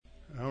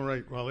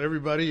right. While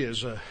everybody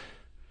is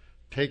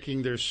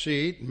taking their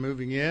seat and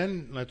moving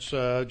in, let's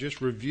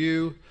just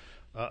review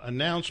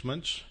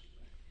announcements.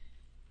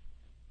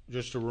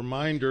 Just a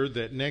reminder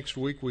that next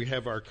week we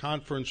have our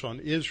conference on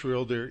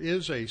Israel. There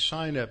is a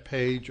sign-up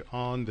page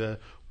on the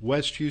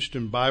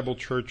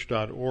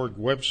westhoustonbiblechurch.org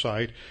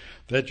website.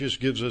 That just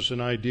gives us an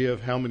idea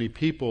of how many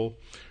people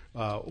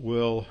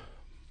will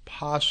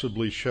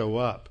possibly show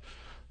up.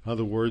 In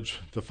other words,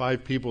 the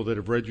 5 people that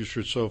have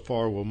registered so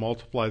far, will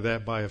multiply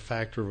that by a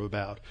factor of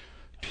about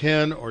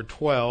 10 or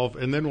 12,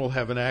 and then we'll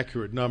have an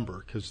accurate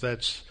number, because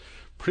that's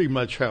pretty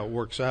much how it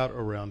works out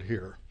around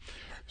here.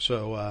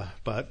 So,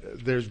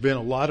 but there's been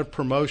a lot of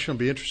promotion. It'll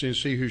be interesting to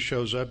see who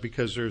shows up,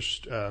 because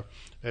there's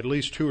at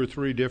least 2 or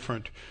 3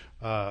 different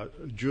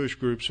Jewish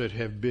groups that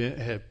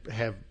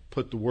have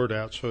put the word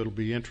out. So it'll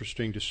be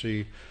interesting to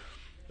see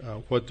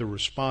what the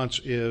response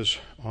is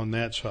on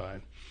that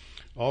side.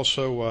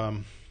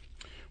 Also,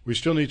 we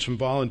still need some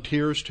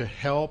volunteers to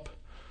help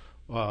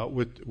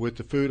with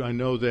the food. I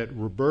know that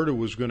Roberta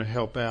was going to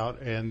help out,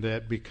 and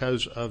that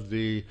because of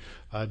the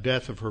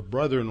death of her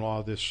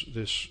brother-in-law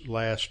this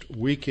last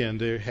weekend,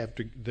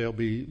 they'll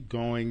be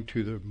going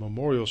to the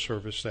memorial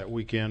service that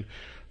weekend.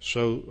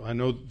 So I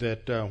know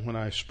that when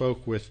I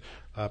spoke with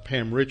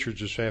Pam Richards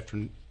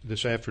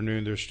this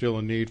afternoon, there's still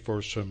a need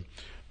for some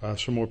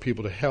more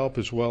people to help,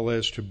 as well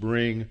as to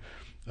bring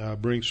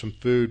some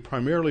food,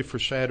 primarily for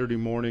Saturday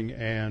morning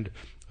and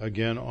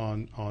again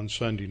on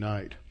Sunday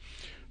night.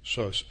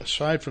 So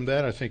aside from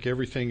that, I think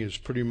everything is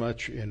pretty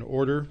much in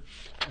order.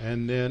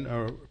 And then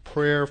a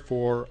prayer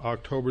for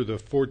October the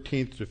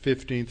 14th to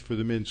 15th for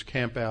the men's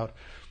camp out,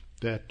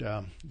 that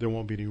there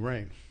won't be any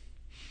rain.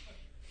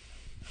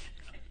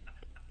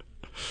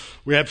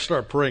 We have to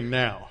start praying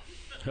now,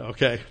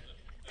 okay?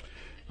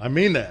 I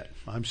mean that.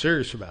 I'm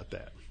serious about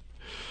that.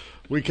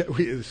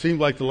 It seemed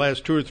like the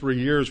last 2 or 3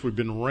 years we've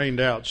been rained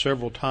out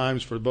several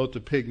times for both the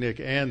picnic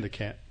and the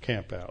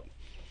camp out.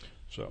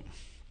 So,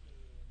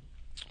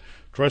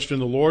 trust in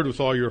the Lord with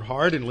all your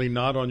heart, and lean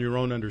not on your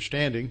own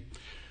understanding.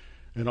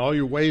 In all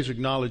your ways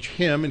acknowledge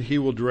Him, and He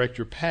will direct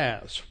your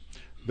paths.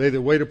 They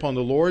that wait upon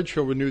the Lord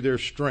shall renew their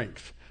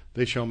strength.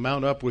 They shall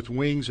mount up with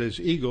wings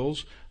as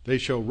eagles. They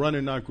shall run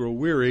and not grow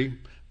weary.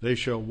 They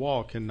shall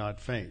walk and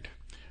not faint.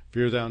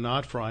 Fear thou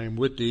not, for I am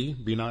with thee.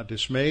 Be not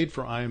dismayed,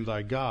 for I am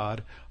thy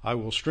God. I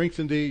will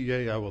strengthen thee,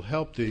 yea, I will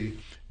help thee.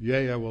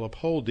 Yea, I will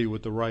uphold thee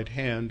with the right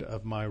hand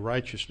of my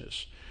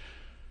righteousness.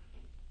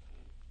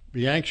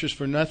 Be anxious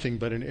for nothing,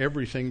 but in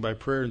everything by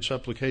prayer and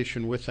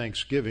supplication with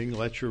thanksgiving,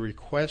 let your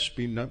requests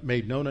be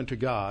made known unto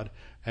God,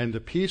 and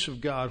the peace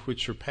of God,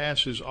 which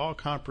surpasses all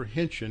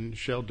comprehension,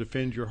 shall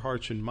defend your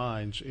hearts and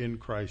minds in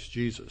Christ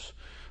Jesus.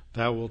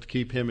 Thou wilt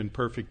keep him in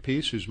perfect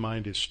peace, whose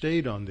mind is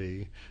stayed on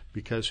thee,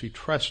 because he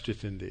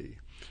trusteth in thee.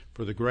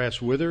 For the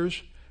grass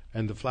withers,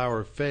 and the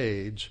flower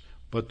fades,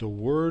 but the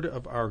word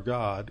of our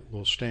God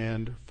will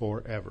stand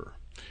forever.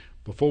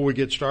 Before we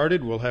get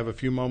started, we'll have a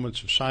few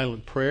moments of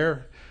silent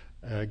prayer.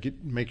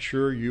 Make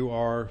sure you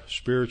are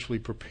spiritually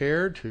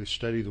prepared to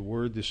study the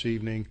Word this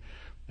evening,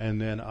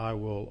 and then I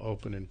will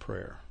open in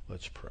prayer.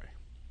 Let's pray.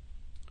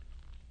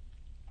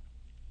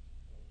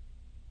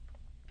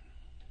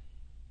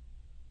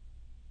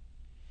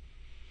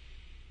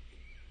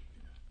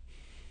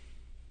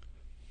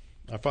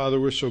 Our Father,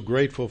 we're so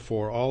grateful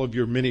for all of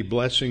your many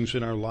blessings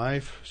in our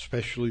life,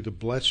 especially the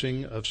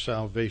blessing of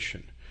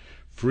salvation,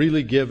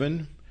 freely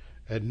given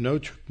at no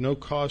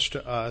cost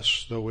to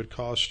us, though it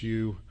cost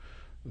you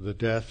the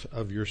death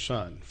of your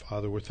Son.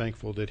 Father, we're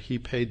thankful that He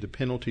paid the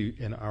penalty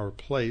in our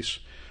place,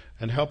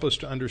 and help us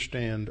to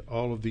understand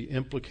all of the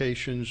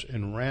implications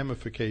and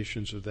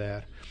ramifications of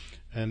that,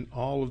 and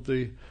all of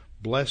the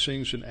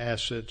blessings and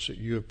assets that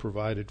you have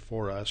provided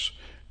for us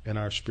in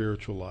our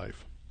spiritual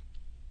life.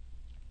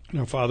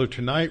 Now, Father,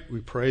 tonight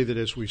we pray that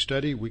as we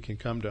study, we can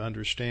come to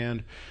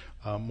understand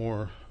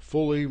more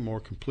fully, more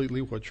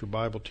completely what your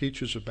Bible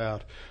teaches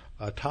about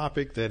a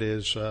topic that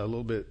is a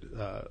little bit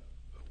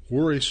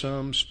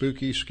worrisome,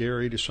 spooky,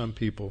 scary to some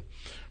people.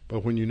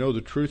 But when you know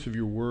the truth of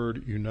your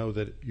word, you know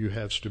that you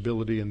have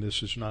stability, and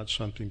this is not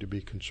something to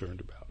be concerned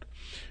about.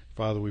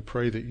 Father, we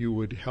pray that you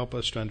would help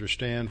us to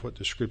understand what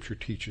the Scripture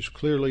teaches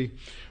clearly,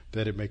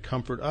 that it may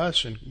comfort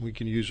us and we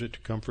can use it to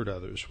comfort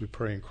others. We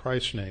pray in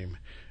Christ's name,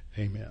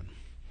 amen.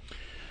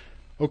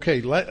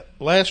 Okay,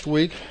 last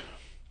week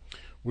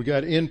we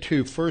got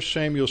into 1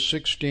 Samuel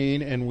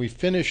 16, and we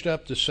finished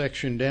up the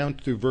section down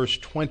through verse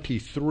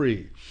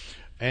 23.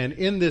 And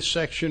in this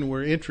section,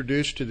 we're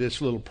introduced to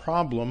this little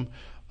problem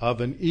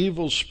of an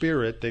evil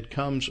spirit that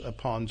comes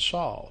upon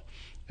Saul.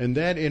 And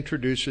that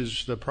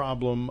introduces the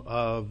problem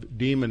of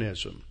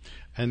demonism.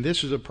 And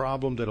this is a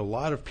problem that a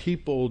lot of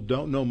people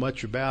don't know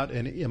much about.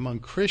 And among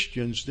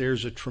Christians,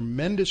 there's a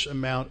tremendous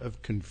amount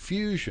of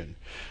confusion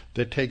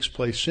that takes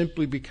place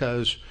simply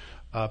because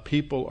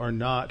people are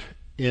not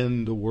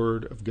in the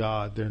Word of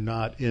God. They're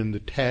not in the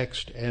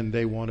text, and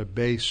they want to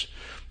base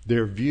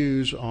their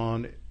views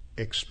on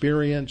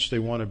experience. They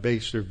want to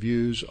base their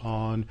views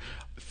on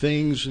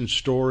things and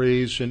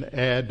stories, and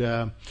add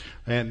on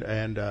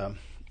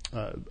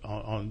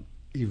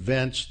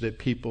events that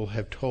people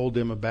have told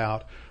them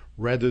about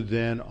rather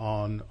than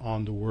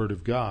on the Word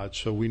of God.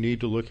 So we need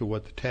to look at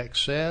what the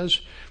text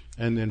says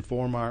and then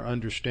form our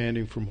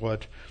understanding from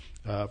what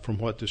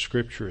the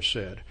Scripture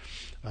said.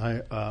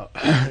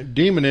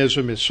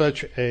 Demonism is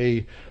such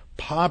a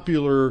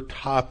popular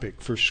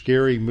topic for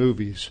scary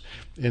movies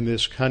in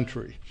this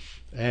country.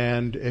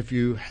 And if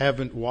you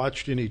haven't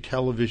watched any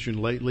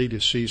television lately to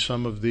see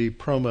some of the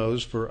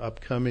promos for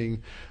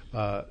upcoming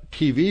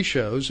TV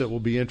shows that will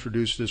be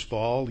introduced this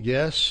fall,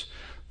 yes,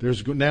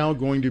 there's now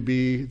going to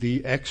be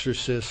The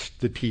Exorcist,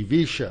 the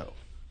TV show.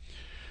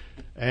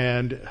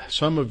 And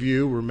some of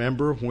you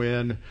remember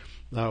when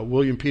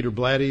William Peter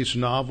Blatty's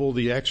novel,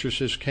 The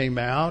Exorcist, came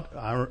out.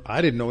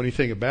 I didn't know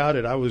anything about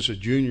it. I was a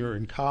junior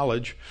in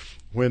college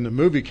when the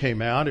movie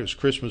came out. It was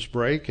Christmas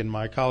break, and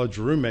my college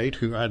roommate,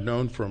 who I'd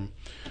known from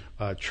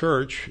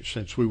church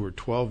since we were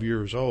 12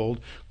 years old,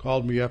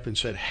 called me up and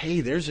said,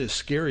 "Hey, there's this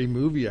scary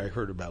movie I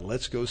heard about.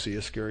 Let's go see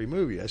a scary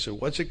movie." I said,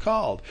 "What's it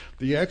called?"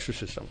 The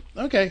Exorcist.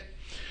 Okay.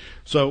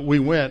 So we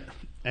went,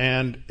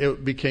 and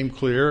it became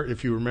clear,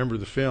 if you remember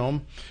the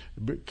film,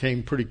 it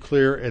became pretty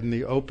clear in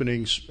the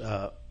opening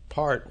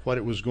part what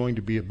it was going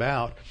to be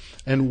about.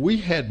 And we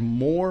had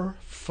more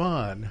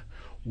fun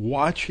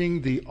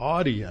watching the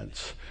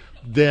audience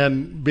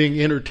than being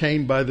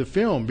entertained by the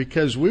film,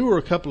 because we were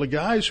a couple of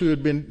guys who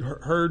had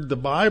heard the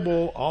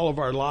Bible all of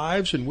our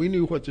lives, and we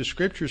knew what the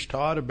Scriptures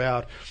taught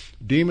about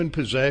demon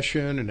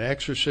possession and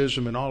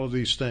exorcism and all of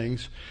these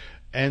things.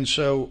 And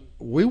so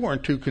we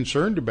weren't too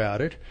concerned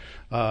about it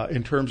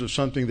in terms of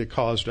something that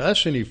caused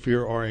us any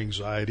fear or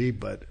anxiety,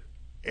 but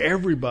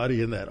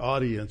everybody in that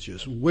audience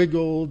just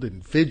wiggled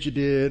and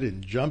fidgeted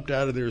and jumped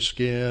out of their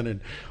skin and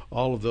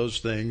all of those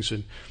things.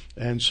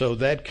 And so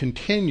that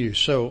continues.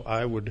 So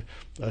I would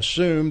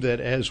assume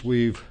that as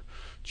we've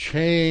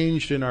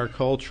changed in our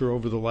culture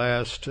over the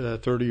last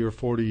 30 or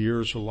 40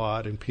 years a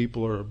lot, and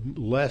people are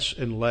less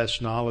and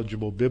less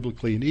knowledgeable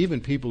biblically, and even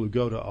people who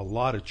go to a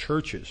lot of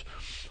churches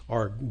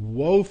are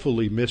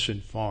woefully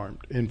misinformed.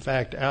 In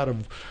fact, out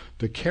of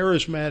the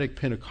charismatic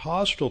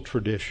Pentecostal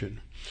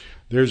tradition,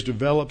 there's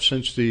developed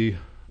since the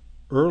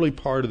early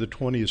part of the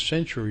 20th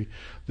century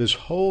this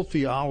whole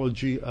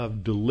theology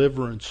of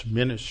deliverance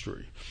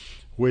ministry,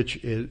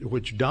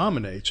 which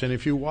dominates. And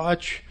if you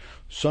watch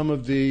some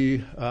of the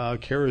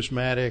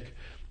charismatic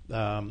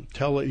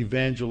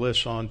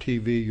televangelists on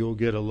TV, you'll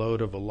get a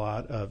load of a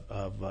lot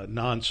of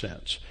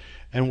nonsense.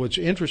 And what's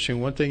interesting,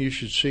 one thing you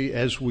should see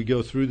as we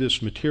go through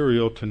this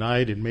material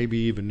tonight and maybe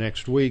even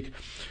next week,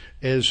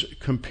 is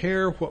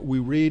compare what we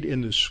read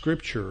in the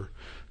Scripture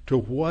to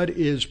what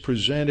is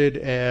presented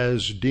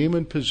as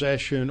demon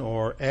possession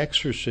or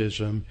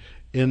exorcism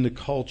in the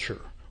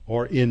culture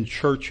or in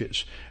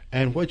churches.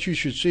 And what you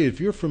should see, if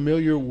you're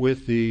familiar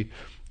with the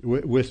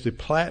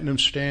platinum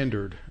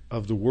standard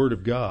of the Word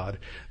of God,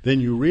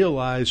 then you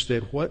realize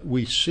that what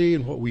we see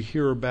and what we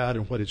hear about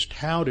and what is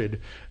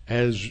touted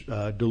as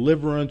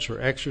deliverance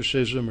or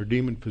exorcism or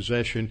demon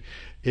possession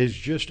is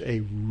just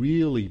a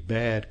really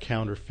bad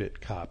counterfeit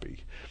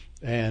copy.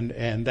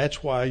 And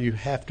that's why you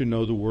have to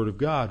know the Word of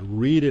God.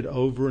 Read it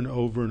over and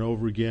over and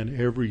over again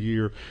every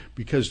year,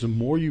 because the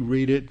more you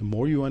read it, the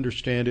more you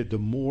understand it, the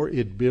more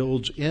it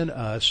builds in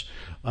us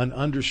an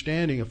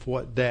understanding of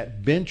what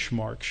that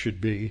benchmark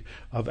should be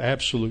of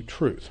absolute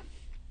truth.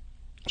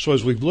 So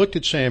as we've looked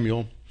at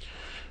Samuel,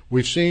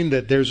 we've seen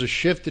that there's a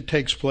shift that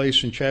takes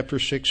place in chapter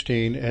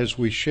 16 as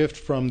we shift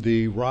from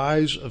the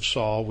rise of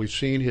Saul. We've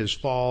seen his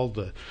fall,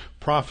 the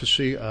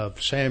prophecy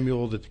of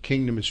Samuel that the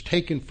kingdom is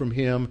taken from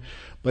him,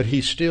 but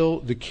he's still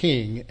the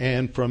king.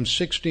 And from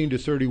 16 to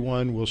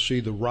 31, we'll see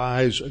the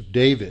rise of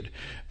David.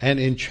 And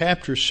in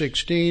chapter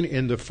 16,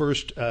 in the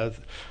first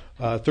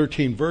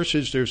 13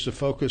 verses, there's the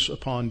focus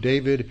upon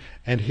David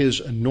and his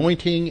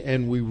anointing.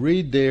 And we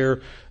read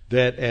there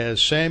that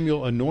as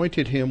Samuel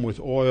anointed him with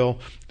oil,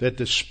 that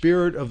the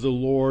Spirit of the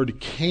Lord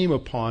came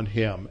upon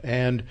him.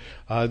 And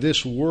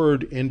this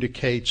word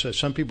indicates,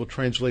 some people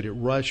translate it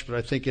rush, but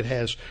I think it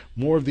has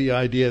more of the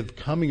idea of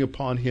coming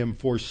upon him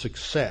for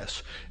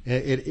success.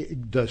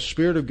 The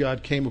Spirit of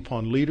God came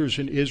upon leaders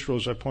in Israel,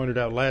 as I pointed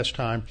out last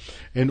time,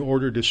 in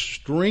order to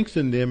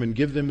strengthen them and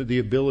give them the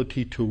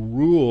ability to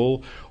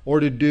rule or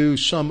to do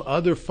some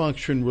other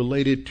function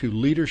related to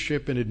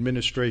leadership and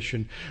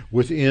administration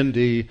within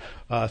the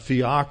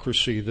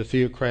theocracy, the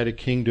theocratic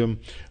kingdom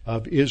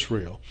of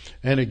Israel.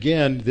 And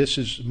again, this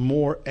is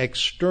more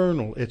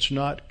external. It's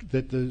not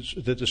that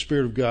the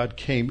Spirit of God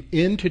came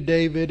into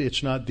David.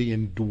 It's not the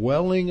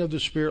indwelling of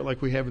the Spirit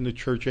like we have in the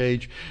church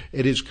age.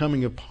 It is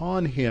coming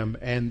upon him.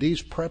 And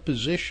these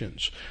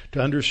prepositions,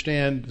 to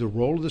understand the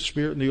role of the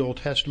Spirit in the Old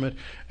Testament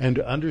and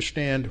to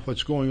understand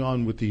what's going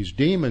on with these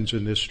demons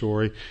in this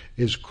story,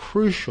 is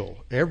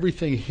crucial.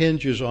 Everything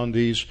hinges on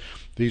these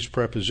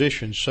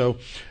prepositions. So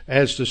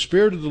as the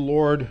Spirit of the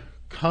Lord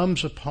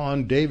comes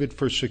upon David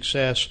for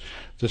success,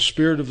 the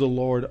Spirit of the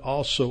Lord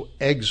also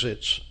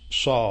exits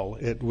Saul.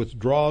 It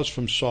withdraws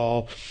from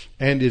Saul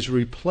and is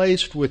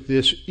replaced with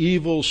this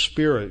evil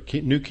spirit.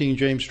 New King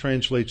James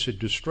translates it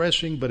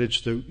distressing, but it's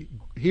the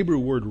Hebrew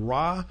word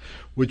ra,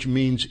 which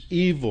means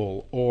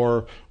evil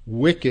or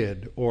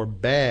wicked or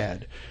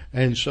bad.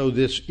 And so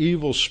this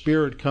evil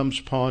spirit comes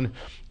upon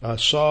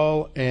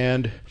Saul,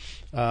 and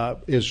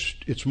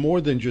it's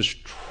more than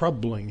just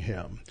troubling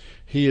him.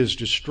 He is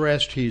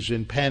distressed. He's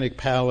in panic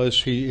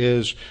palace. He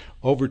is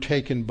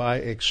overtaken by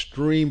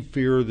extreme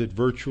fear that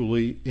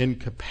virtually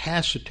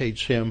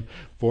incapacitates him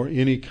for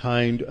any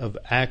kind of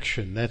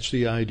action. That's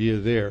the idea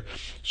there.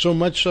 So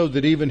much so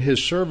that even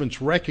his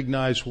servants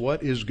recognize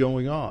what is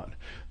going on.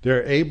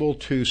 They're able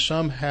to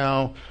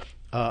somehow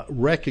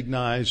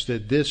recognize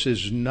that this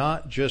is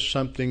not just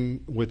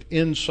something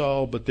within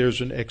Saul, but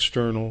there's an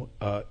external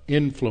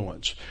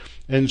influence.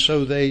 And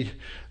so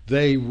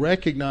they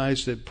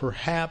recognize that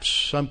perhaps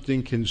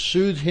something can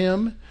soothe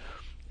him,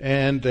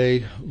 and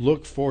they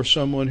look for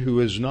someone who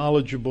is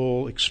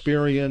knowledgeable,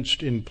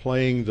 experienced in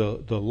playing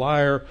the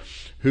lyre,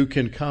 who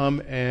can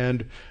come,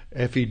 and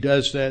if he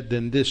does that,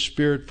 then this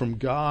spirit from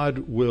God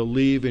will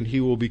leave and he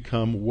will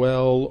become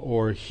well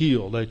or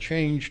healed. I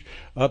changed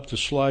up the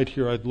slide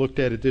here. I looked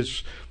at it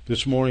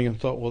this morning and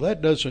thought, well,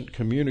 that doesn't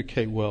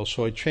communicate well,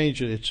 so I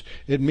changed it.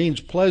 It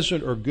means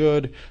pleasant or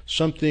good,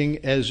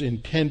 something as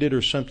intended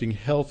or something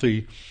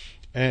healthy.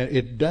 And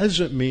it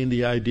doesn't mean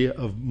the idea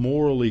of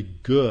morally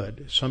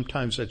good.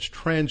 Sometimes that's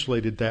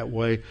translated that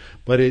way,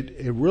 but it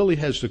really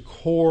has the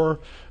core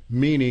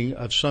meaning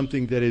of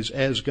something that is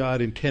as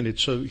God intended.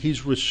 So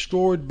he's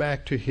restored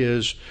back to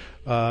his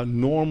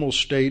normal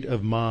state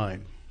of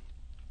mind.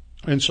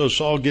 And so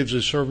Saul gives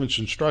his servants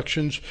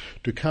instructions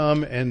to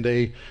come, and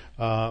they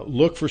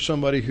look for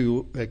somebody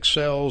who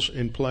excels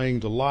in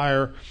playing the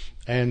lyre.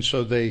 And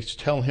so they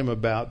tell him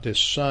about this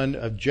son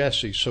of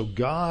Jesse. So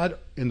God,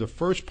 in the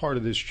first part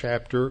of this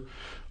chapter,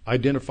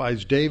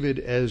 identifies David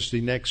as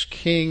the next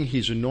king.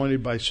 He's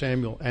anointed by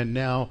Samuel. And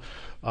now,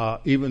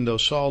 even though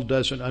Saul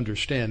doesn't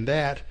understand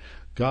that,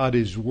 God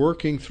is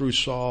working through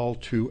Saul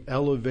to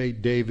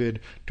elevate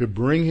David, to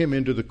bring him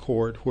into the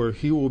court where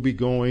he will be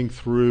going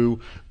through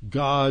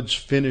God's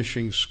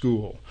finishing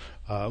school.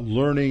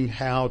 Learning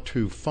how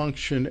to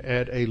function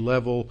at a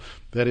level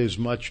that is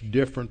much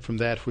different from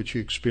that which he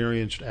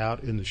experienced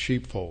out in the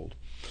sheepfold.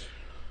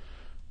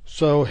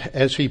 So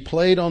as he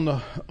played on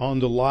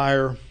the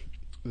lyre,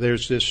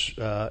 there's this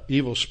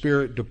evil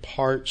spirit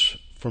departs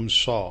from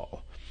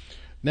Saul.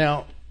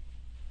 Now,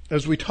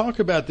 as we talk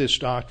about this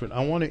doctrine,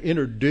 I want to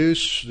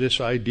introduce this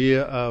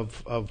idea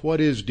of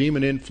what is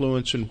demon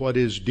influence and what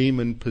is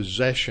demon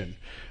possession,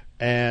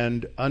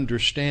 and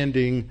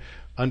understanding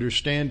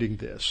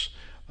this.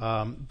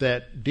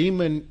 That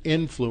demon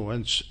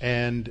influence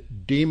and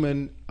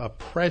demon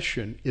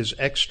oppression is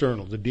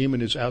external. The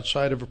demon is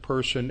outside of a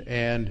person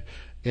and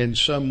in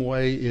some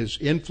way is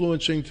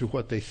influencing through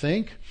what they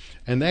think,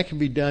 and that can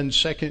be done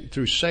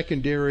through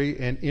secondary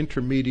and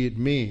intermediate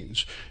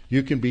means.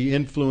 You can be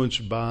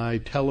influenced by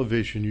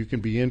television, you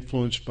can be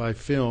influenced by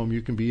film,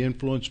 you can be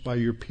influenced by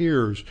your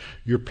peers,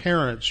 your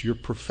parents, your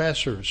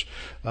professors,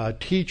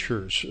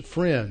 teachers,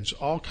 friends,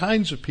 all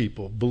kinds of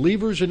people,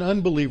 believers and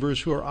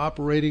unbelievers who are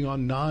operating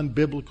on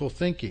non-biblical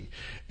thinking.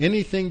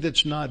 Anything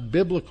that's not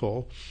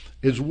biblical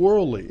is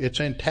worldly,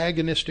 it's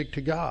antagonistic to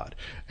God.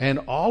 And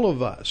all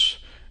of us,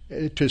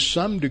 to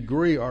some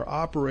degree, are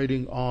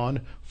operating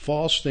on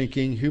false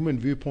thinking, human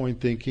viewpoint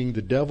thinking,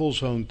 the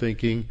devil's own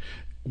thinking,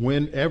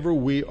 whenever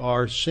we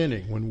are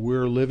sinning. When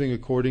we're living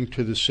according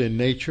to the sin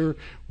nature,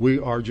 we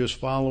are just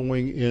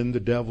following in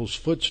the devil's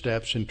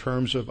footsteps in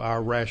terms of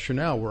our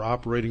rationale. We're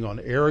operating on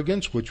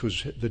arrogance, which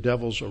was the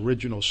devil's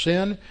original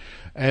sin,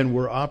 and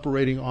we're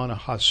operating on a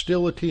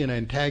hostility and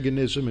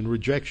antagonism and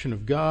rejection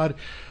of God,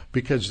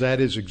 because that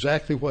is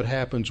exactly what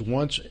happens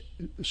once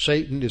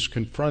Satan is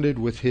confronted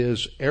with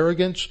his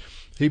arrogance.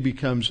 He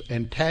becomes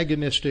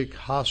antagonistic,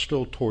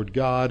 hostile toward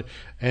God,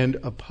 and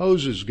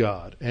opposes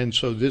God. And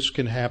so this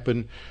can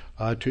happen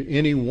to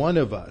any one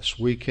of us.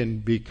 We can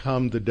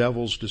become the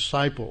devil's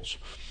disciples.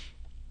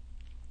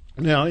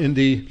 Now,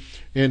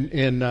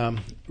 in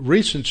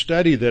recent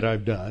study that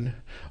I've done,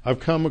 I've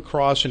come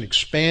across and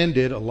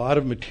expanded a lot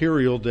of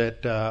material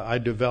that I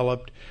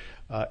developed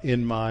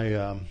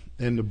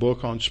in the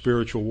book on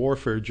spiritual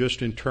warfare,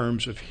 just in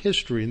terms of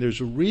history. And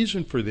there's a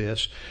reason for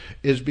this,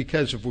 is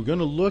because if we're going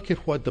to look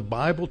at what the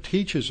Bible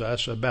teaches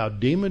us about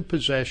demon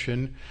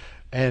possession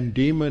and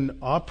demon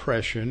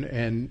oppression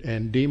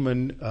and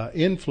demon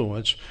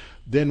influence,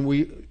 then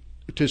we,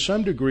 to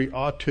some degree,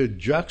 ought to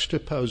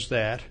juxtapose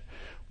that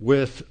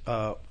with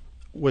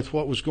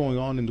what was going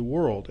on in the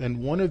world. And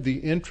one of the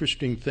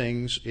interesting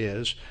things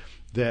is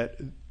that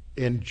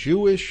in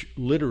Jewish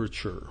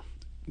literature,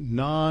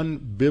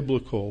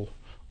 non-biblical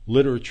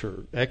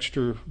literature,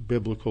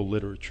 extra-biblical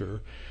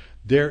literature,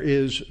 there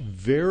is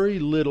very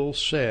little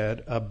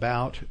said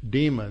about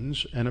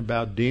demons and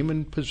about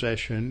demon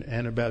possession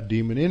and about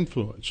demon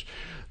influence.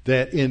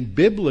 that in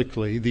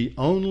biblically, the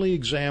only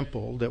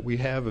example that we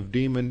have of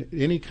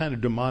any kind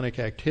of demonic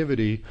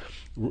activity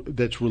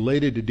that's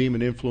related to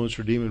demon influence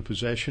or demon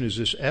possession is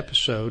this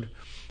episode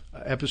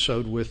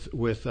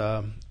with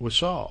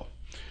Saul.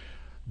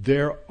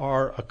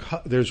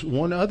 There's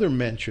one other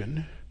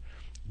mention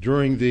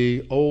during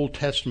the Old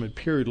Testament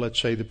period, let's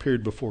say the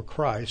period before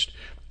Christ,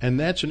 and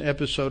that's an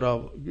episode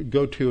I'll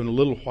go to in a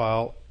little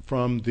while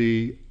from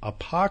the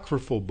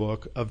apocryphal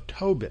book of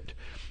Tobit.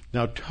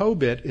 Now,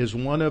 Tobit is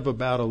one of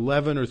about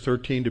 11 or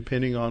 13,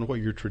 depending on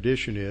what your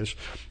tradition is,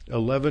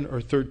 11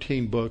 or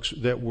 13 books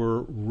that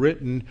were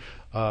written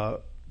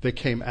that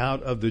came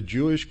out of the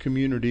Jewish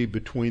community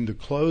between the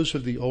close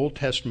of the Old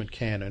Testament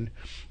canon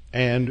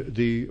and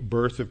the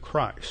birth of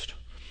Christ.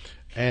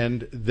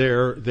 And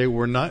they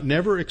were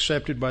never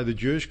accepted by the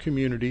Jewish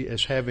community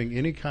as having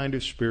any kind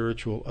of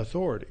spiritual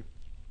authority.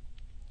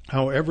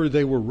 However,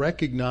 they were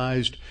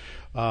recognized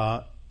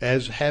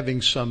as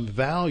having some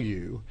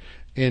value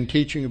in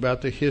teaching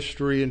about the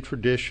history and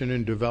tradition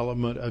and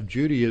development of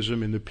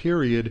Judaism in the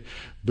period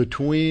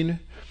between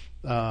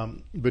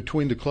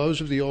the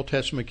close of the Old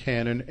Testament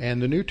canon and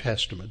the New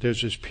Testament.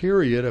 There's this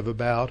period of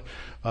about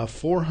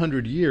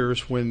 400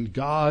 years when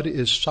God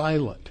is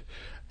silent.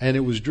 And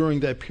it was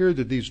during that period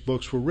that these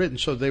books were written.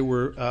 So they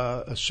were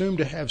assumed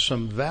to have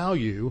some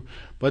value,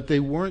 but they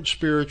weren't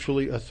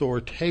spiritually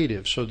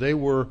authoritative. So they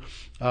were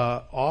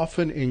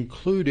often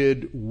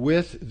included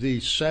with the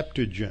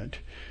Septuagint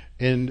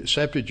in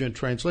Septuagint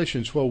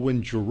translations. Well,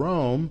 when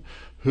Jerome,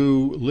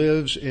 who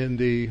lives in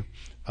the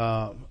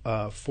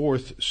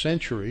 4th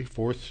century,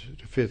 4th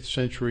to 5th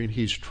century, and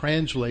he's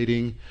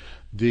translating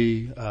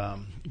the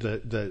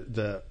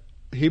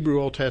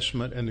Hebrew Old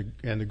Testament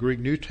and the Greek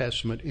New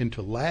Testament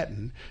into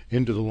Latin,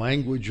 into the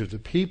language of the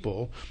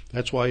people.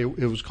 That's why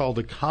it was called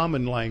the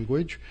common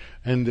language,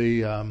 and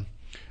the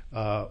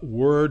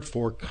word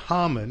for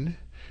common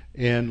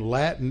in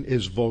Latin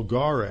is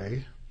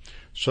vulgare,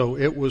 so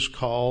it was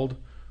called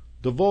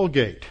the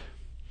Vulgate.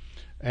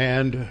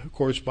 And of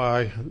course,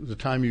 by the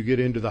time you get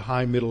into the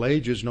High Middle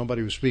Ages,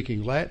 nobody was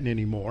speaking Latin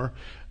anymore,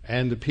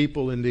 and the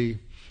people in the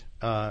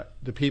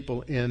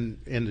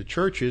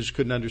churches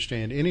couldn't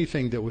understand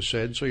anything that was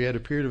said. So you had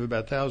a period of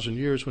about 1,000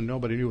 years when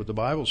nobody knew what the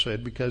Bible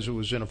said because it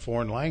was in a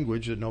foreign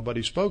language that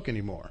nobody spoke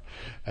anymore,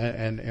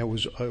 and it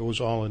was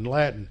all in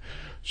Latin.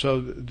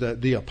 So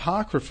the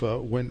Apocrypha,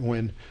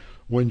 when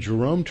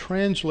Jerome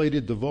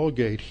translated the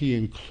Vulgate, he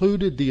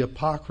included the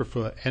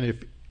Apocrypha, and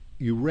if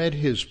you read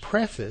his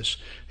preface,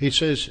 he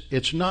says,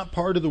 it's not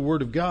part of the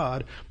Word of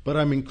God, but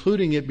I'm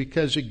including it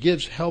because it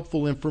gives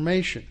helpful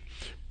information.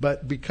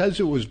 But because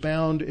it was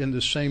bound in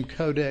the same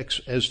codex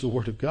as the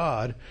Word of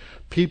God,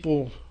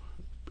 people,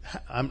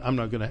 I'm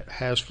not going to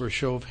ask for a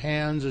show of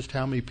hands as to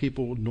how many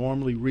people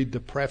normally read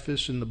the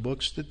preface in the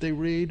books that they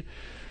read,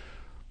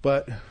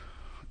 but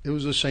it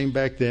was the same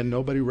back then.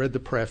 Nobody read the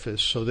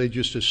preface, so they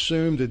just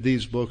assumed that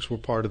these books were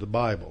part of the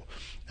Bible.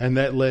 And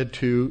that led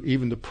to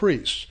even the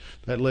priests.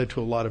 That led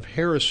to a lot of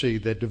heresy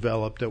that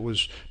developed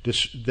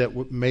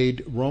that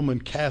made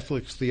Roman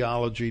Catholic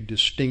theology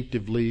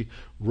distinctively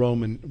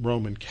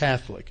Roman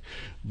Catholic.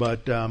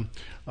 But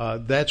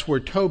that's where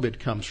Tobit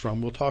comes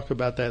from. We'll talk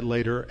about that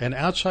later. And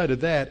outside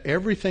of that,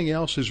 everything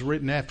else is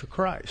written after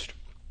Christ.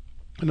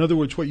 In other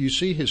words, what you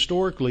see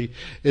historically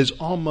is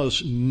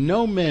almost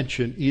no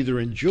mention,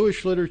 either in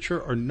Jewish literature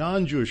or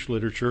non-Jewish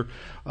literature,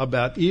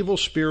 about evil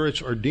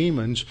spirits or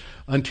demons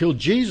until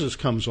Jesus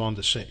comes on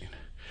the scene.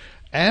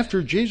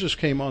 After Jesus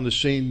came on the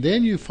scene,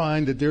 then you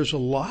find that there's a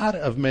lot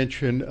of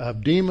mention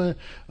of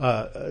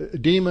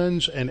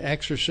demons and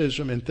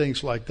exorcism and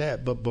things like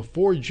that. But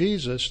before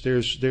Jesus,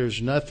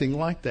 there's nothing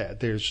like that.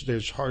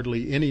 There's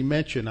hardly any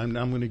mention. I'm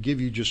going to give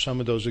you just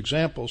some of those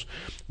examples.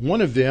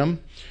 One of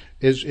them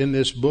is in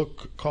this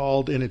book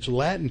called, in its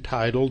Latin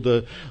title,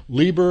 the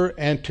Liber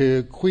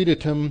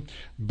Antiquitatum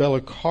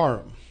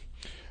Bellicarum,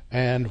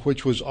 and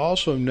which was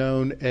also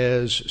known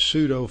as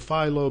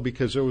Pseudo-Philo,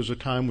 because there was a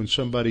time when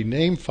somebody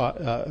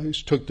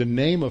took the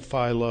name of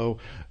Philo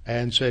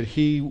and said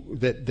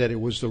that it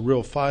was the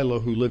real Philo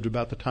who lived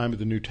about the time of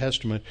the New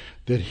Testament,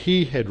 that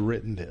he had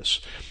written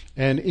this.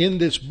 And in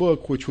this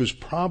book, which was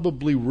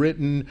probably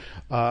written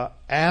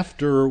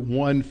after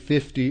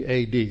 150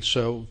 AD,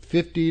 so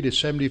 50 to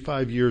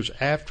 75 years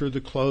after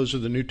the close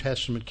of the New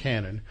Testament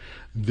canon,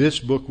 this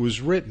book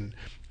was written.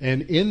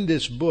 And in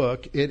this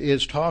book, it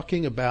is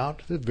talking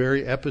about the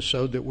very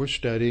episode that we're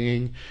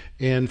studying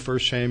in 1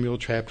 Samuel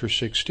chapter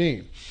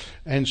 16.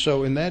 And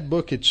so in that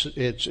book,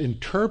 it's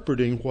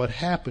interpreting what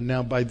happened.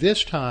 Now, by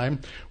this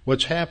time,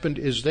 what's happened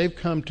is they've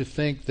come to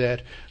think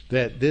that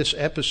this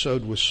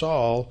episode with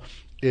Saul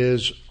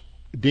is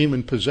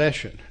demon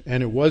possession.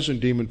 And it wasn't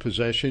demon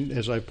possession.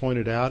 As I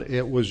pointed out,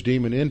 it was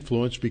demon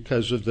influence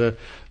because of the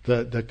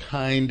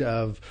kind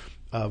of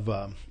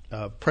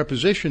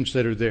prepositions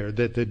that are there,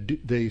 that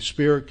the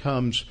Spirit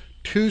comes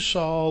to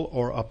Saul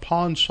or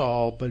upon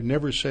Saul, but it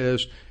never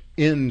says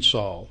in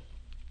Saul.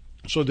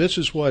 So this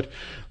is what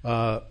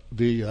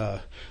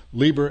the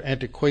Liber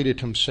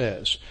Antiquitatum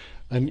says.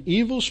 An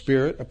evil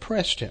spirit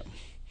oppressed him,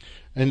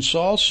 And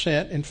Saul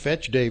sent and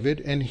fetched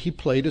David, and he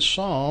played a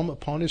psalm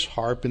upon his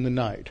harp in the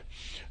night.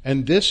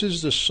 And this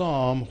is the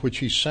psalm which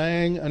he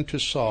sang unto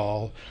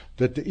Saul,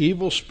 that the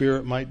evil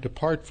spirit might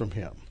depart from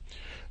him.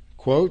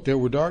 Quote, there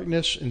were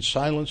darkness and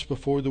silence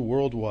before the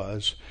world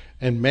was,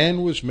 and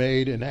man was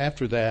made, and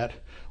after that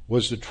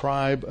was the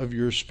tribe of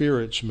your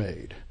spirits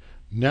made.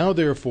 Now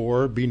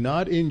therefore be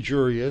not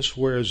injurious,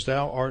 whereas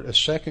thou art a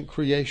second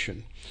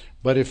creation.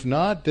 But if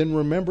not, then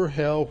remember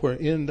hell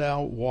wherein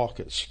thou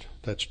walkest.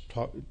 That's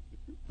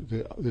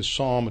this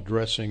psalm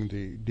addressing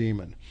the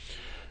demon.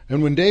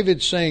 And when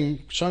David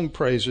sung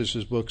praises,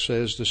 his book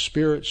says, the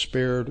Spirit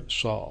spared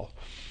Saul.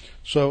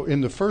 So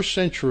in the first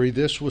century,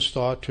 this was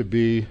thought to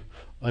be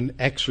an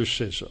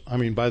exorcism.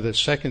 By the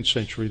second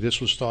century,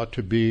 this was thought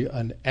to be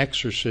an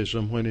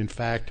exorcism, when in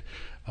fact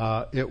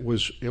it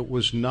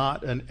was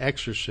not an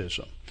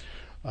exorcism.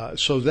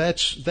 So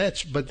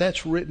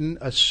that's written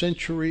a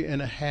century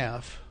and a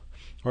half,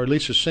 or at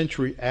least a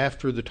century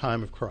after the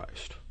time of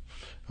Christ.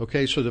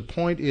 Okay, so the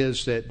point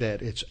is that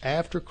it's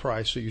after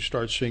Christ that you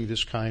start seeing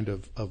this kind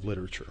of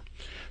literature.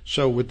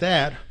 So with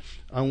that,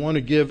 I want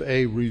to give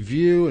a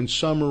review and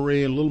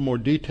summary and a little more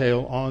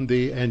detail on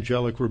the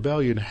angelic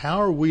rebellion. How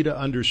are we to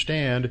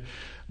understand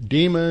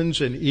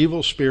demons and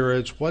evil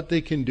spirits, what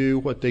they can do,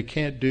 what they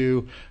can't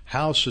do,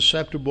 how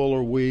susceptible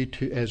are we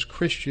to, as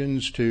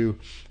Christians, to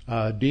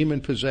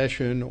demon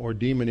possession or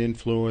demon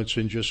influence,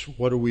 and just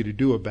what are we to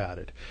do about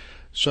it?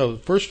 So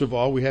first of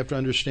all, we have to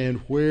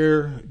understand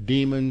where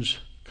demons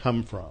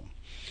come from.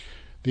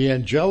 The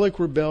angelic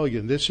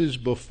rebellion, this is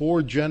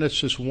before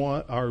Genesis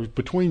 1, or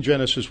between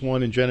Genesis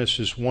 1 and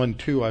Genesis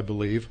 1:2, I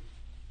believe.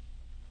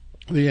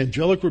 The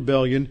angelic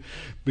rebellion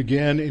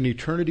began in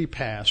eternity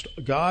past.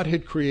 God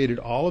had created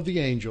all of the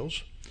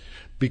angels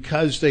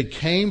because they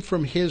came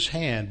from his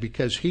hand,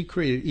 because he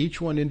created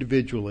each one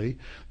individually.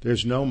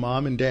 There's no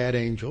mom and dad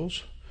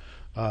angels.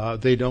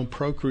 They don't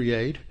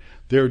procreate.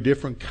 There are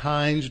different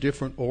kinds,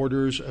 different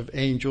orders of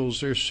angels.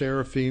 There's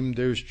seraphim,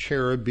 there's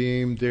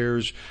cherubim,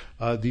 there's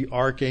the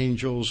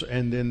archangels,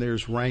 and then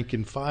there's rank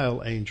and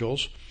file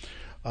angels.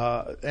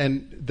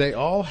 And they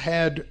all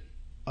had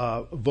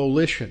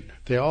volition.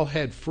 They all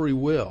had free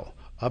will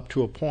up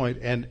to a point.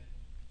 And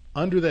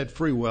under that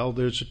free will,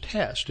 there's a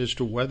test as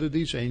to whether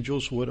these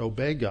angels would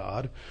obey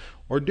God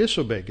or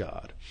disobey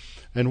God.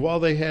 And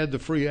while they had the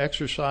free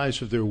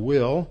exercise of their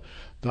will,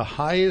 the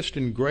highest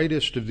and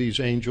greatest of these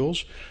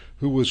angels,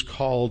 who was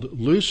called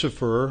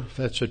Lucifer,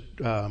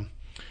 that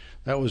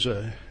was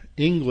a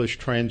English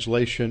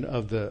translation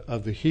of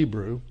the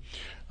Hebrew,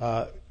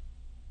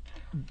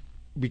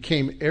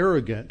 became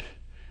arrogant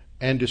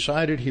and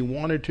decided he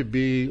wanted to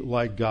be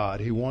like God.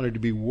 He wanted to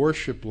be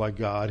worshipped like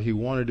God. He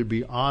wanted to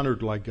be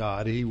honored like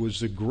God. He was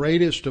the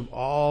greatest of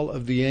all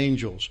of the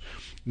angels.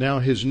 Now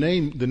his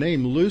name, the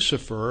name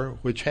Lucifer,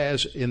 which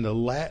has in the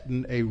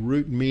Latin a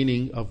root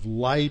meaning of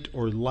light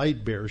or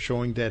light bearer,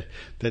 showing that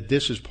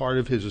this is part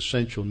of his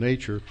essential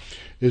nature,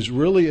 is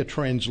really a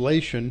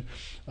translation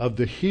of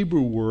the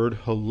Hebrew word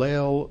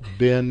Hallel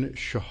ben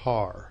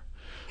Shahar.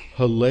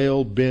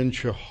 Hallel ben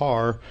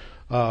Shahar,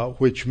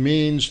 which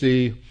means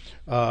the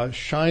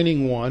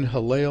shining one.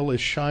 Hallel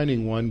is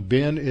shining one,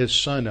 Ben is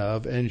son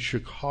of, and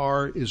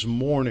Shachar is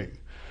morning.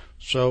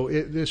 So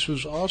this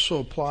was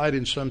also applied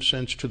in some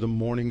sense to the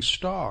morning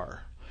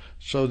star.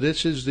 So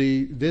this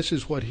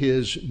is what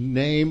his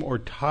name or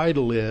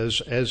title is,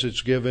 as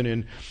it's given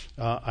in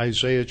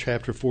Isaiah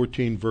chapter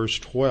 14, verse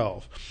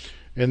 12.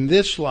 In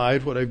this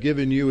slide, what I've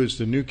given you is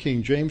the New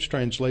King James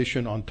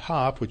translation on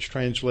top, which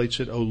translates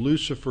it, O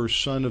Lucifer,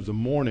 son of the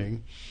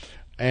morning,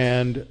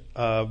 and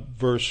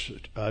verse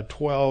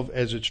 12,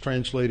 as it's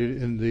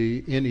translated in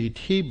the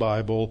NET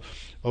Bible,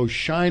 O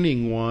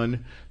shining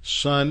one,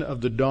 son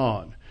of the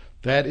dawn.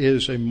 That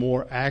is a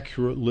more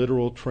accurate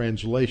literal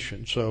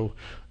translation. So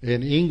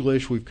in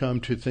English, we've come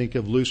to think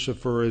of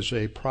Lucifer as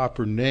a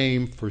proper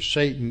name for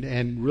Satan,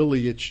 and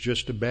really it's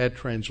just a bad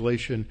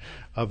translation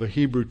of a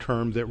Hebrew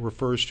term that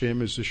refers to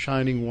him as the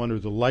shining one or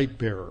the light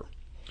bearer.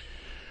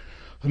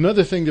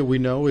 Another thing that we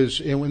know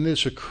is, and when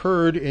this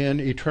occurred in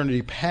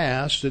eternity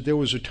past, that there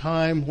was a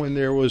time when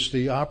there was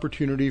the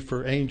opportunity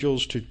for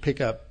angels to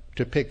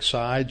pick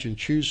sides and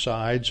choose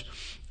sides.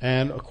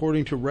 And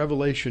according to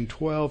Revelation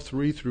 12,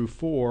 3 through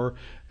 4,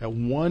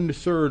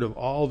 1/3 of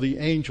all the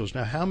angels.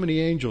 Now, how many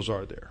angels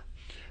are there?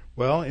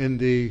 Well,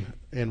 in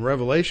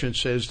Revelation it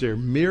says there are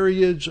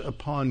myriads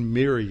upon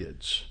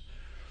myriads.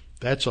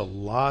 That's a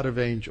lot of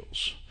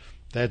angels.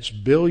 That's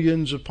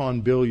billions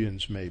upon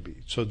billions, maybe.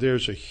 So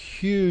there's a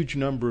huge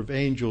number of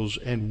angels,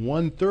 and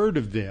 1/3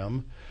 of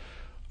them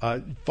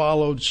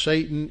followed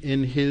Satan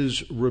in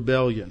his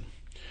rebellion.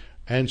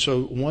 And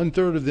so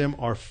 1/3 of them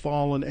are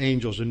fallen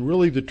angels. And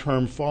really the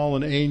term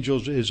fallen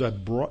angels is a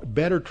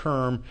better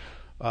term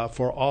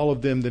for all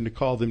of them than to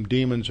call them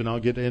demons, and I'll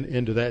get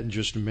into that in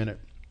just a minute.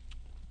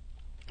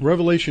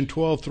 Revelation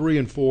 12, 3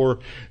 and 4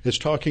 is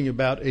talking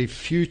about a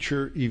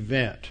future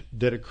event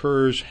that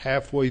occurs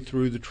halfway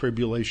through the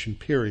tribulation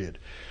period.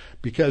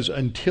 Because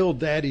until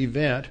that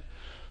event,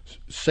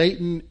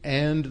 Satan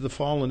and the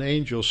fallen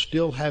angels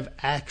still have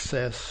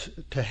access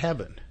to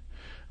heaven.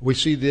 We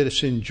see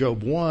this in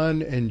Job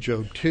 1 and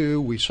Job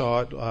 2. We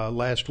saw it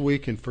last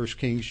week in 1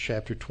 Kings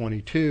chapter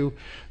 22,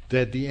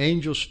 that the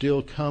angels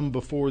still come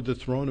before the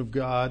throne of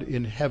God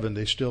in heaven.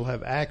 They still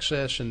have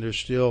access, and they're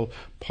still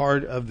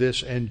part of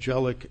this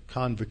angelic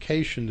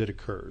convocation that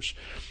occurs.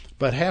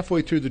 But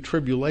halfway through the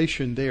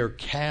tribulation, they are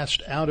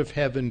cast out of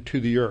heaven to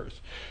the earth.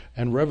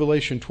 And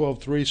Revelation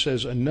 12:3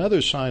 says,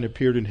 "Another sign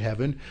appeared in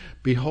heaven.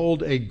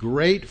 Behold, a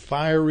great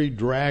fiery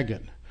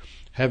dragon,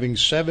 having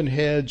 7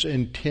 heads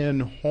and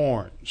 10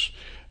 horns,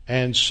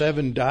 and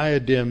 7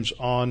 diadems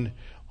on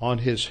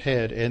his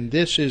head." And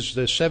this is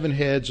the 7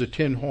 heads, the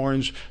 10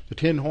 horns. The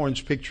 10 horns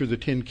picture the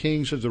 10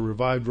 kings of the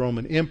revived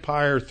Roman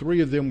Empire. 3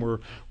 of them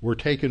were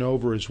taken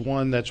over as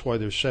one. That's why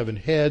there's 7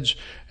 heads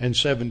and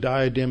 7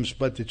 diadems.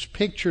 But it's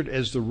pictured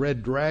as the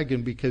red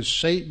dragon because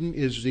Satan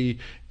is the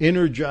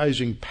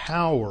energizing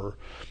power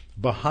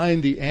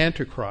behind the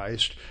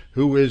Antichrist,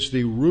 who is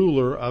the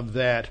ruler of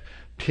that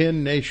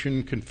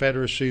 10-nation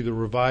confederacy, the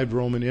revived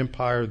Roman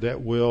Empire that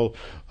will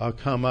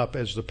come up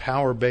as the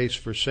power base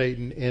for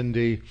Satan in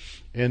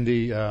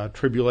the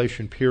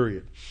tribulation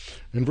period.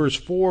 In verse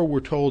 4, we're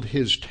told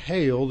his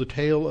tail, the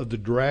tail of the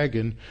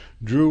dragon,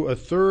 drew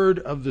 1/3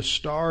 of the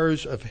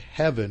stars of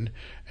heaven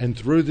and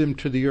threw them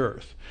to the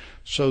earth.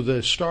 So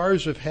the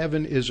stars of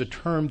heaven is a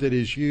term that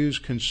is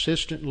used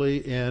consistently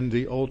in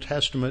the Old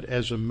Testament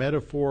as a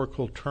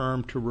metaphorical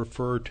term to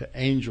refer to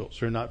angels.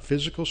 They're not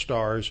physical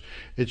stars.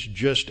 It's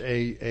just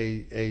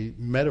a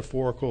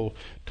metaphorical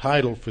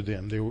title for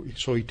them.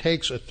 So he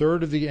takes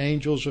 1/3 of the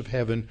angels of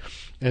heaven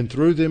and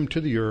threw them to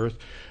the earth.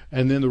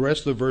 And then the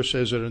rest of the verse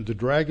says that the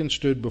dragon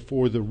stood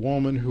before the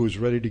woman who was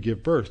ready to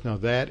give birth. Now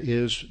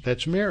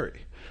that's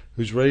Mary,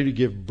 who's ready to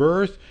give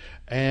birth.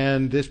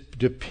 And this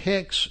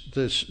depicts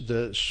this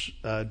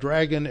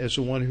dragon as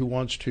the one who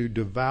wants to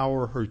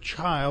devour her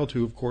child,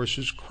 who of course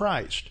is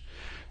Christ.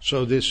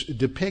 So this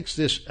depicts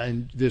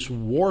this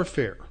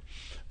warfare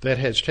that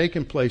has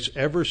taken place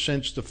ever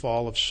since the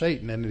fall of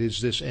Satan. And it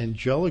is this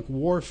angelic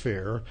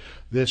warfare,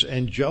 this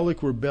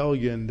angelic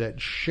rebellion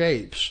that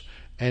shapes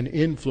and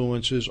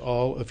influences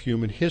all of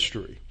human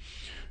history.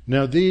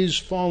 Now, these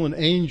fallen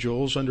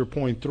angels, under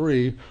point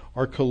 3,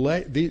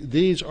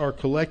 these are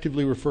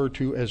collectively referred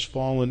to as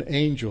fallen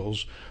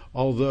angels,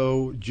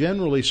 although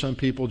generally some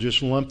people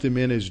just lump them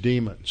in as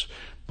demons.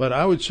 But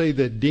I would say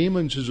that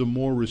demons is a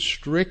more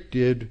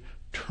restricted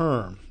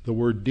term. The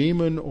word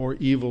demon or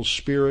evil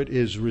spirit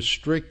is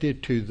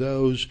restricted to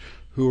those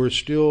who are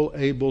still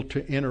able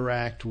to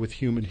interact with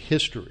human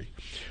history.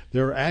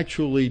 There are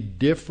actually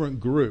different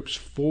groups,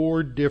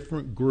 4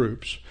 different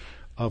groups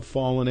of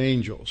fallen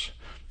angels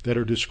that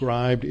are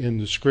described in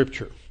the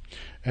Scripture.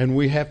 And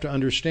we have to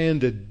understand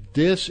that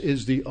this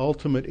is the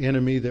ultimate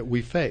enemy that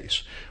we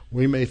face.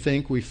 We may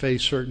think we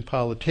face certain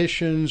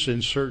politicians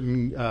and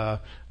certain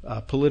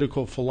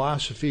political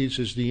philosophies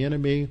as the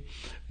enemy.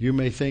 You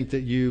may think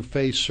that you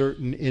face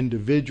certain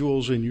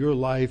individuals in your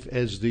life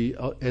as the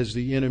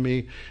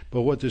enemy.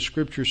 But what the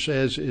Scripture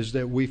says is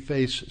that we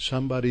face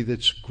somebody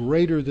that's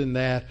greater than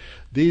that.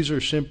 These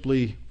are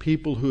simply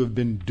people who have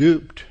been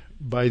duped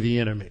by the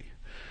enemy.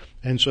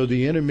 And so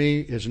the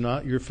enemy is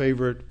not your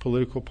favorite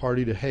political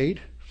party to hate.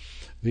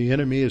 The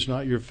enemy is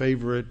not your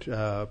favorite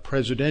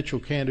presidential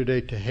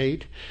candidate to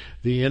hate.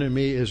 The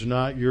enemy is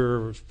not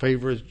your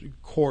favorite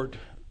court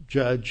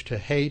judge to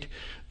hate.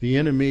 The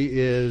enemy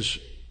is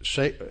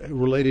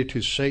related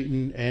to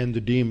Satan and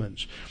the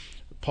demons.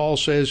 Paul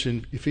says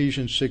in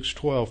Ephesians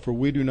 6:12, "For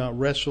we do not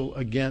wrestle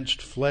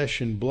against flesh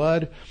and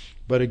blood,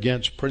 but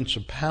against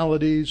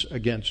principalities,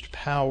 against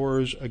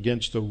powers,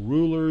 against the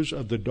rulers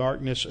of the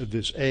darkness of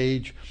this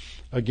age,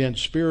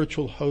 against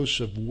spiritual hosts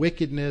of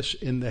wickedness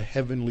in the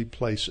heavenly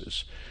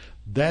places."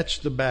 That's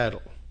the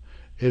battle.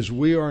 As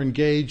we are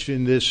engaged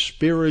in this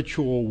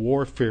spiritual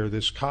warfare,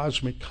 this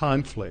cosmic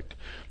conflict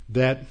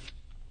that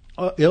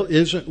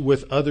isn't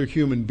with other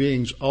human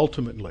beings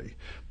ultimately,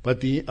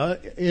 but the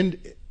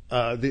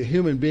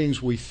human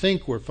beings we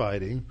think we're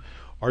fighting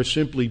are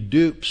simply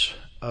dupes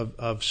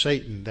of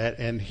Satan,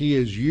 and he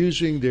is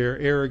using their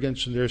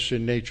arrogance and their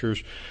sin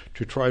natures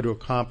to try to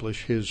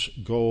accomplish his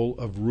goal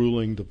of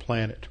ruling the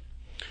planet.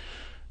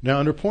 Now,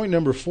 under point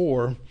number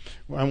 4,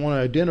 I want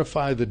to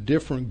identify the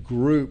different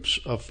groups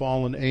of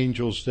fallen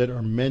angels that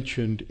are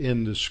mentioned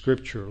in the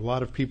Scripture. A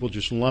lot of people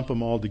just lump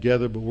them all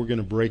together, but we're going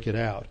to break it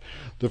out.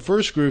 The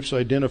first group's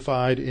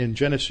identified in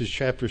Genesis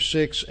chapter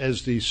 6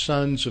 as the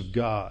sons of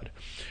God.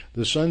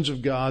 The sons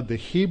of God, the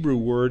Hebrew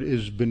word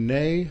is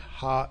B'nai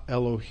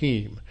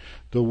Ha-Elohim.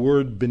 The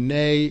word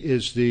B'nai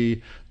is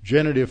the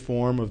genitive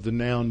form of the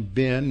noun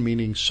ben,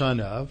 meaning son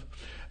of,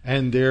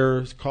 and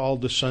they're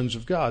called the sons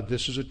of God.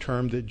 This is a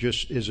term that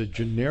just is a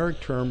generic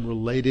term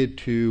related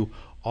to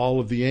all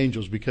of the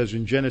angels, because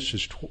in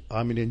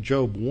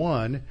Job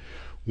 1,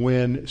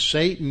 when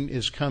Satan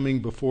is coming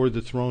before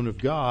the throne of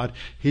God,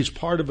 he's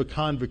part of a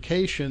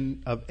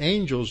convocation of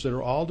angels that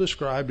are all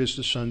described as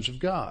the sons of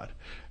God.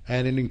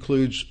 And it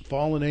includes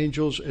fallen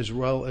angels as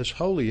well as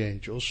holy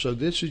angels. So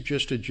this is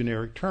just a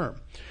generic term.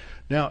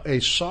 Now, a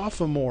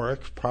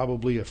sophomoric,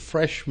 probably a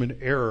freshman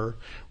error,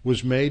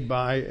 was made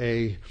by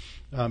a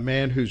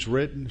man who's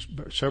written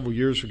several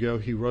years ago.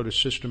 He wrote a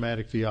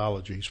systematic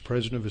theology. He's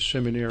president of a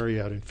seminary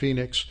out in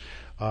Phoenix.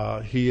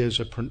 He is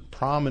a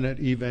prominent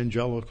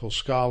evangelical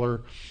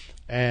scholar,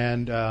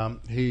 and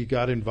he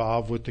got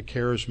involved with the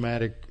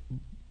charismatic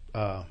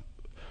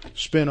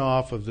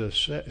spin-off of the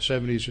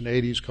 70s and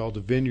 80s called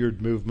the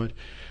Vineyard Movement.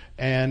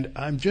 And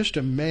I'm just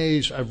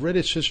amazed. I've read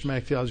his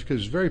systematic theology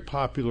because it's very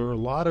popular. A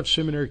lot of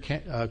seminary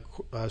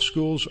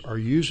schools are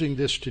using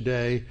this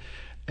today.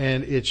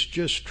 And it's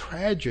just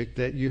tragic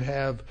that you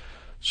have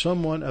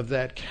someone of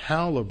that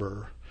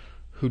caliber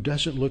who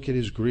doesn't look at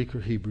his Greek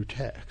or Hebrew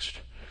text.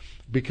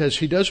 Because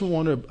he doesn't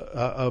want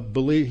to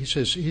believe, he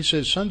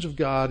says sons of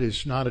God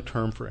is not a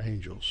term for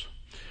angels.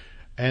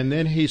 And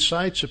then he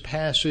cites a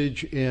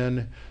passage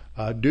in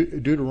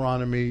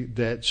Deuteronomy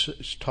that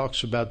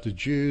talks about the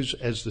Jews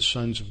as the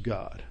sons of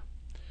God.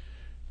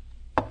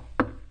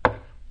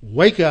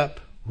 Wake up,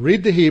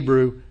 read the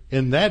Hebrew.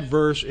 In that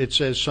verse, it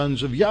says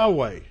sons of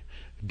Yahweh.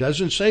 It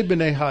doesn't say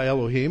B'nai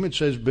Ha-Elohim, it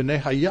says B'nai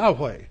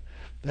Ha-Yahweh.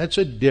 That's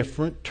a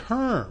different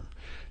term.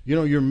 You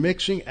know, you're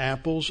mixing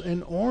apples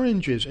and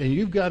oranges, and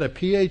you've got a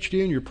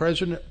PhD and you're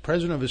president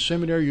of a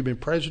seminary, you've been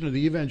president of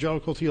the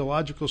Evangelical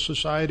Theological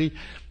Society,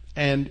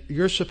 and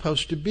you're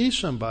supposed to be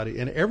somebody.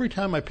 And every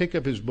time I pick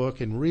up his book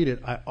and read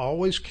it, I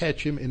always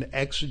catch him in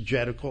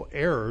exegetical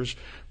errors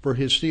for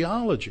his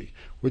theology,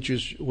 which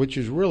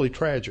is really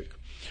tragic.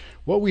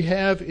 What we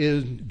have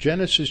in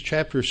Genesis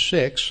chapter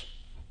 6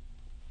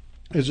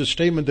 is a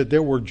statement that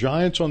there were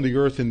giants on the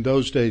earth in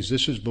those days.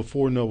 This is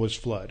before Noah's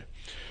flood.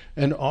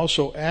 And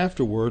also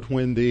afterward,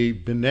 when the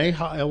B'nai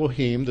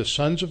Ha-Elohim, the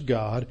sons of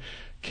God,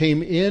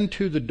 came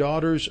into the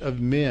daughters of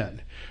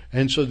men.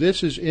 And so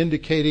this is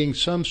indicating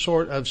some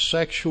sort of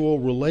sexual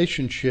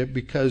relationship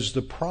because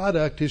the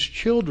product is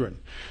children.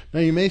 Now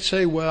you may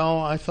say,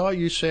 well, I thought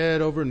you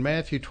said over in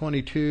Matthew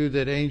 22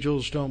 that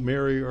angels don't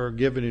marry or are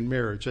given in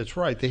marriage. That's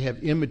right. They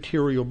have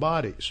immaterial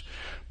bodies.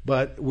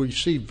 But we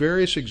see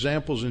various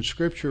examples in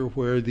Scripture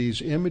where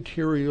these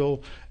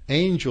immaterial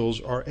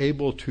angels are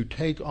able to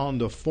take on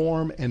the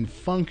form and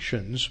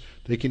functions.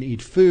 They can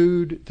eat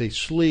food, they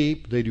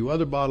sleep, they do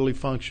other bodily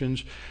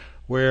functions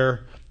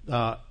where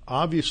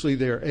obviously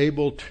they're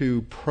able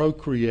to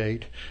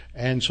procreate.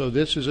 And so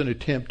this is an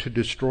attempt to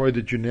destroy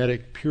the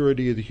genetic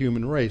purity of the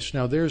human race.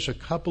 Now there's a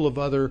couple of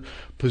other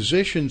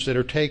positions that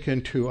are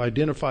taken to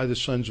identify the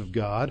sons of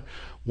God.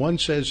 One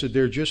says that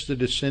they're just the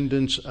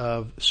descendants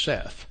of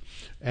Seth.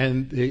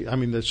 And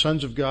the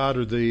sons of God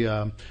are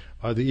the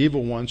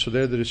evil ones, so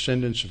they're the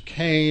descendants of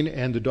Cain,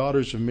 and the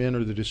daughters of men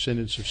are the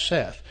descendants of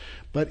Seth.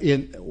 But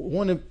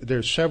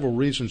there's several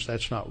reasons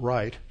that's not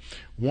right.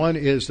 One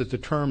is that the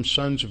term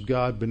sons of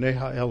God, B'nai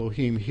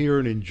Ha-Elohim, here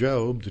and in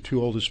Job, the two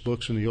oldest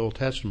books in the Old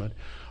Testament,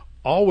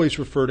 always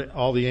refer to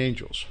all the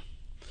angels.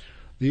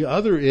 The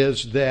other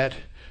is that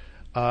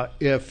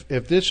if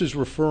this is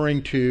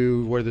referring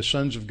to where the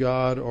sons of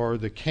God are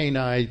the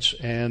Cainites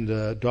and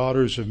the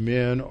daughters of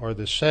men are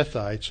the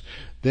Sethites,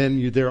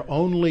 then they're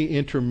only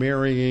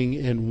intermarrying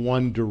in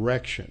one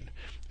direction.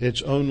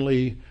 It's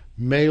only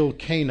male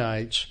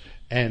Cainites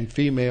and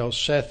female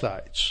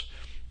Sethites.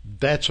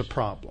 That's a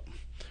problem.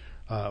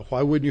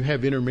 Why wouldn't you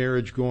have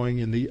intermarriage going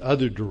in the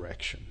other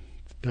direction?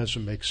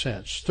 Doesn't make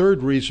sense.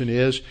 Third reason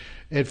is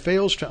it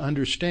fails to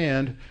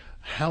understand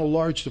how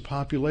large the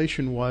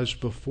population was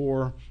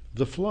before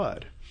the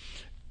flood.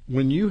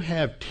 When you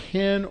have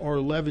 10 or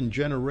 11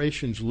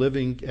 generations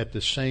living at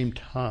the same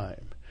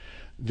time,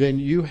 then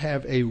you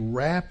have a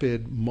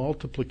rapid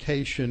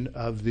multiplication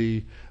of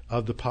the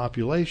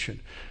population.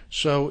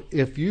 So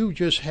if you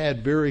just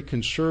had very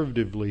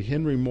conservatively,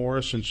 Henry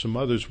Morris and some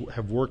others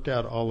have worked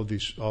out all of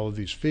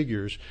these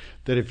figures,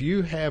 that if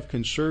you have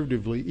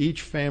conservatively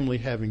each family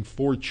having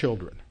 4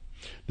 children.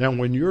 Now,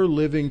 when you're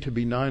living to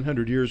be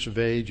 900 years of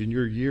age and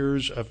your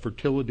years of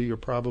fertility are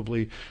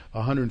probably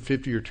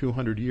 150 or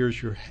 200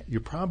 years,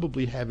 you're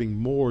probably having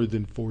more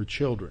than 4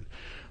 children.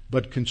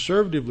 But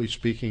conservatively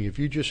speaking, if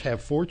you just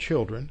have 4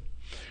 children,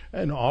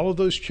 and all of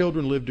those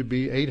children live to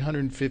be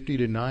 850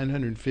 to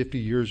 950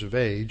 years of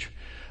age,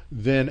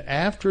 then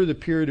after the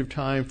period of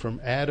time from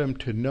Adam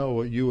to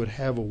Noah, you would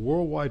have a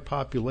worldwide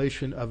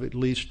population of at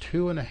least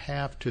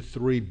 2.5 to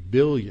 3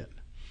 billion.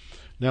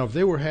 Now, if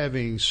they were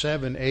having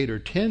 7, 8, or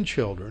 10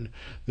 children,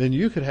 then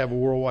you could have a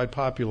worldwide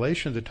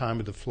population at the time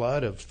of the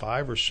flood of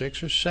 5 or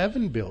 6 or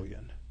 7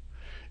 billion.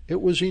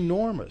 It was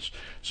enormous.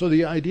 So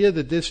the idea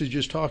that this is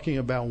just talking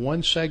about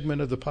one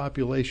segment of the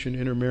population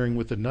intermarrying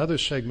with another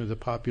segment of the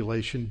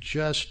population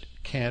just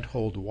can't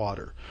hold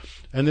water.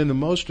 And then the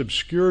most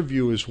obscure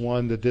view is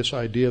one that this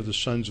idea of the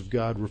sons of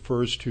God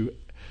refers to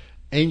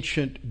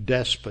ancient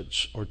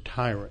despots or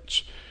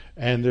tyrants.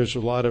 And there's a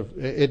lot of,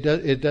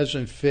 it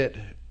doesn't fit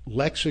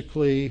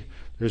lexically,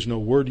 there's no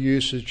word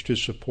usage to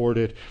support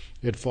it,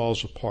 it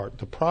falls apart.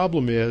 The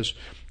problem is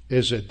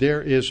that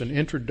there is an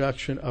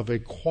introduction of a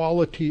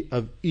quality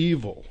of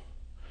evil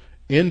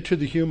into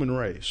the human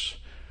race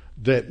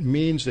that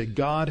means that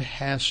God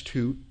has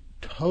to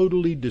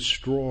totally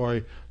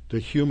destroy the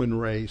human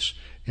race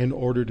in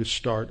order to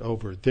start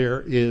over.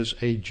 There is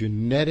a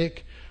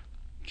genetic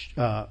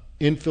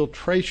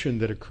infiltration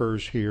that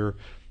occurs here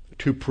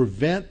to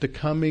prevent the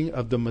coming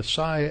of the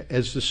Messiah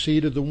as the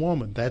seed of the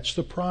woman. That's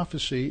the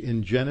prophecy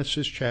in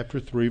Genesis chapter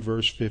 3,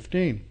 verse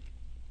 15.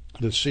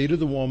 The seed of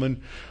the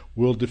woman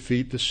will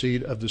defeat the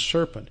seed of the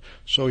serpent.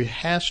 So he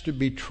has to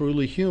be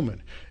truly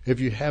human. If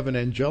you have an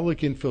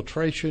angelic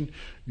infiltration,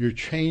 you're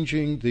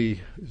changing the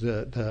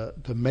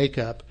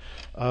makeup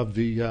of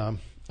the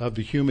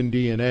human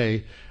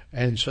DNA,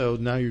 and so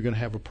now you're going to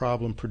have a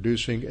problem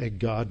producing a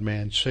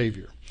God-man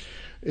Savior.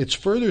 It's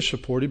further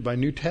supported by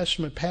New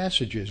Testament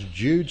passages.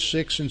 Jude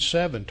 6 and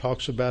 7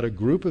 talks about a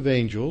group of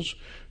angels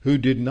who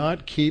did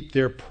not keep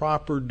their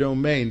proper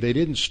domain. They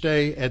didn't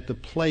stay at the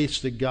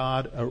place that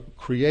God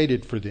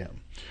created for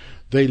them.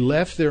 They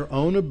left their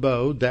own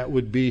abode, that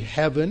would be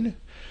heaven,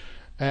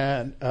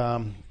 and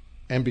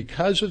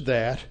because of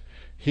that,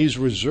 He's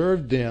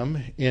reserved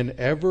them in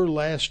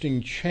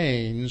everlasting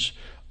chains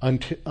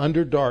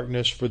under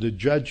darkness for the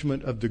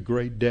judgment of the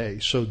great day.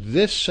 So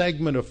this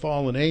segment of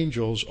fallen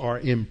angels are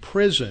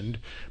imprisoned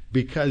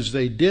because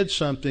they did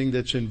something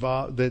that's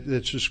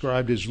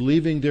described as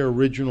leaving their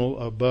original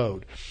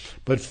abode.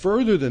 But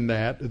further than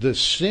that, the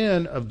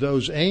sin of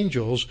those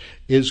angels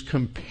is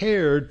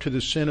compared to the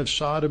sin of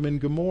Sodom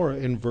and Gomorrah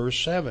in verse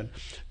 7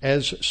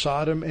 as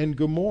Sodom and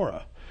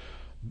Gomorrah.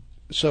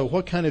 So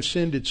what kind of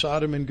sin did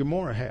Sodom and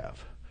Gomorrah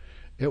have?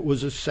 It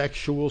was a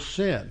sexual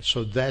sin.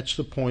 So that's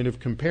the point of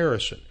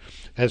comparison.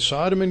 As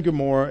Sodom and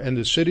Gomorrah and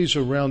the cities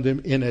around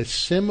them in a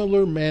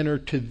similar manner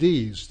to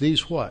these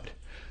what?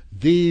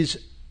 These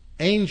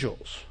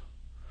angels.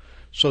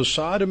 So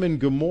Sodom and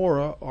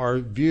Gomorrah are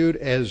viewed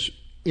as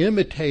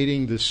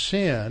imitating the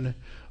sin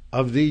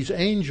of these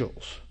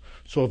angels.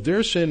 So if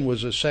their sin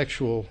was a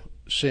sexual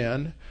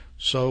sin,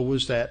 so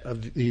was that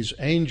of these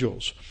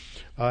angels.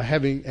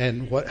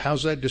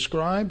 How's that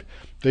described?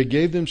 They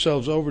gave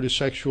themselves over to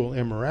sexual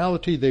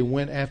immorality. They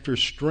went after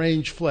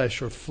strange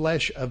flesh, or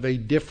flesh of a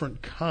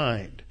different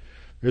kind.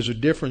 There's a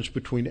difference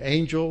between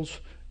angels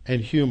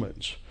and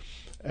humans.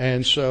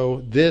 And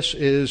so this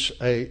is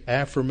an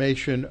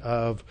affirmation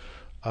of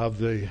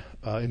the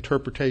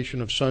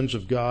interpretation of sons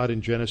of God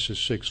in Genesis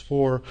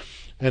 6:4.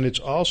 And it's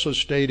also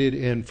stated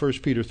in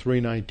 1 Peter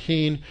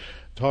 3:19,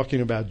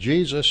 talking about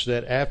Jesus,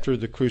 that after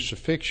the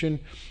crucifixion,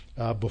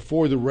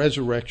 before the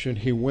resurrection,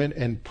 he went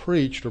and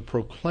preached or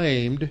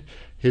proclaimed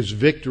his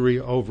victory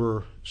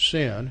over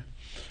sin.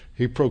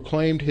 He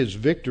proclaimed his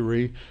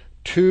victory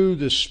to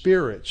the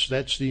spirits.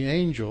 That's the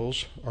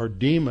angels, or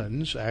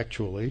demons,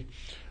 actually.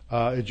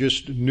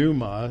 Just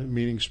pneuma,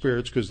 meaning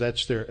spirits, because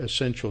that's their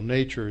essential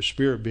nature,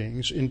 spirit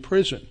beings, in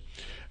prison.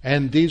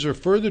 And these are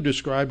further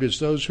described as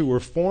those who were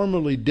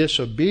formerly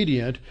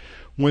disobedient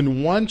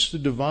when once the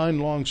divine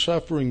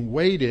long-suffering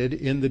waited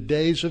in the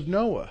days of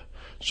Noah.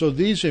 So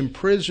these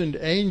imprisoned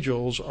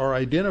angels are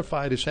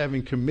identified as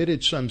having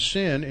committed some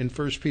sin in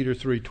 1 Peter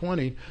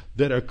 3:20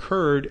 that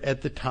occurred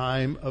at the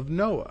time of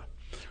Noah.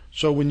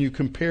 So when you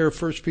compare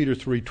 1 Peter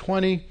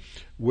 3:20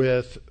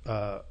 with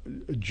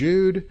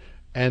Jude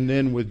and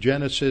then with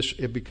Genesis,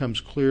 it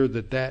becomes clear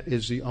that that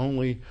is the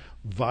only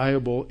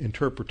viable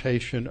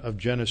interpretation of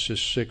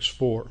Genesis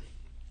 6:4.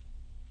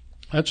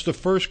 That's the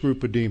first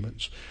group of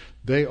demons.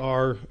 They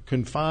are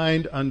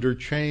confined under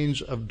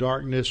chains of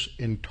darkness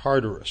in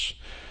Tartarus.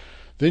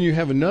 Then you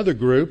have another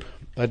group,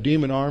 a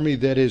demon army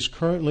that is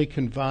currently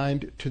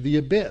confined to the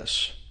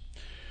abyss.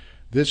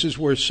 This is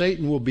where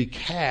Satan will be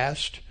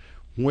cast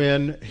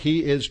when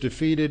he is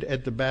defeated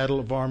at the Battle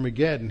of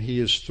Armageddon. He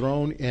is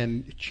thrown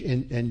and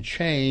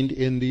chained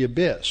in the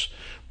abyss.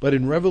 But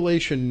in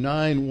Revelation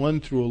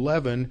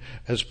 9:1-11,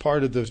 as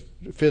part of the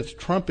fifth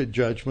trumpet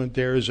judgment,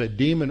 there is a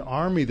demon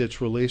army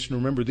that's released. And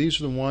remember, these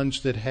are the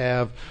ones that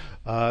have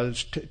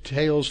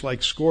tails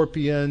like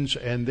scorpions,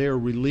 and they're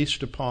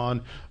released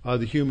upon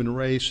the human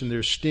race, and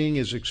their sting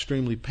is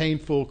extremely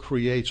painful,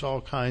 creates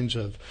all kinds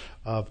of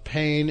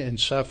pain and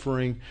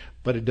suffering,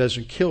 but it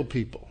doesn't kill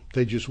people.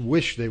 They just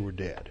wish they were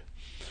dead.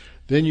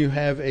 Then you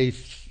have a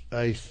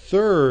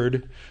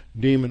third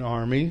demon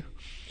army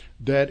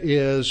that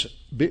is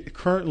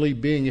currently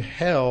being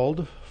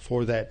held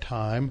for that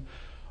time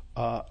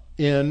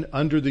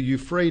under the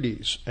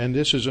Euphrates, and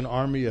this is an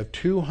army of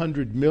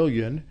 200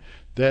 million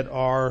that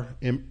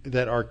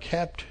are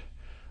kept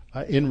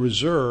in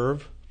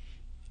reserve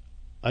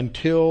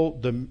until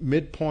the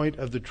midpoint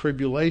of the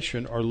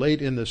tribulation, or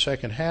late in the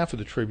second half of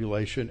the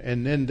tribulation,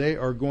 and then they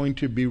are going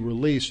to be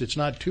released. It's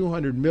not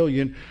 200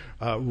 million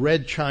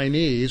red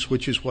Chinese,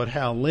 which is what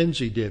Hal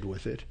Lindsey did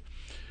with it.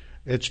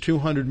 It's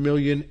 200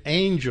 million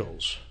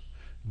angels,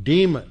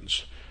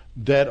 demons,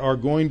 that are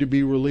going to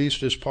be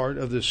released as part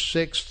of the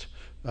sixth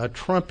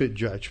trumpet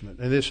judgment.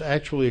 And this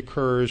actually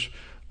occurs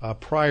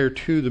prior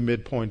to the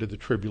midpoint of the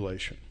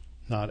tribulation,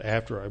 not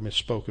after. I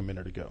misspoke a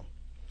minute ago.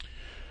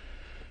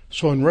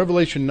 So in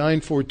Revelation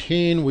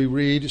 9:14, we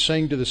read,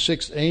 saying to the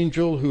sixth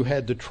angel who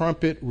had the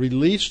trumpet,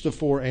 release the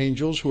four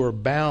angels who are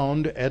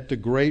bound at the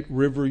great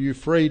river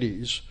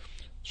Euphrates.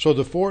 So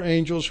the 4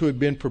 angels who had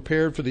been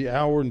prepared for the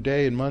hour and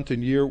day and month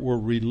and year were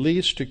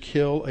released to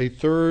kill a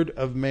third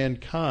of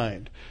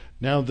mankind.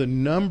 Now the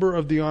number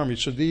of the army,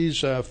 so these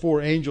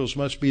 4 angels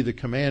must be the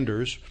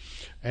commanders,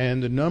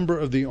 and the number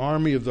of the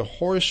army of the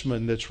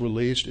horsemen that's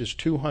released is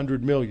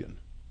 200 million.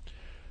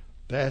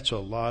 That's a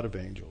lot of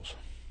angels,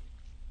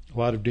 a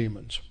lot of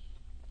demons.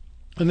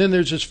 And then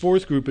there's this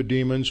 4th group of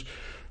demons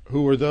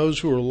who are those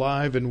who are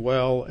alive and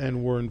well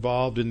and were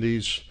involved in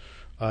these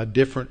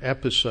different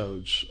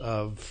episodes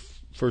of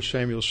 1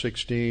 Samuel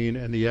 16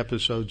 and the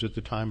episodes at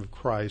the time of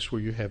Christ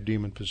where you have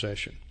demon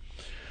possession.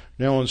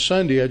 Now on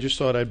Sunday, I just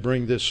thought I'd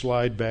bring this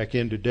slide back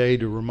in today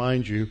to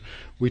remind you.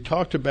 We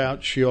talked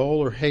about Sheol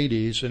or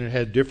Hades, and it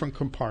had different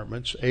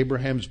compartments.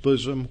 Abraham's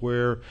bosom,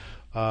 where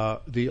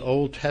the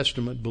Old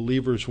Testament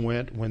believers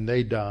went when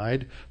they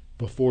died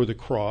before the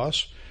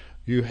cross.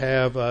 You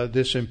have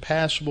this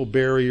impassable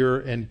barrier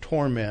and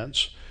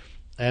torments,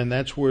 and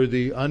that's where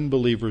the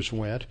unbelievers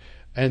went.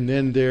 And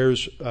then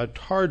there's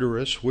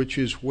Tartarus, which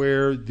is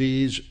where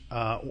these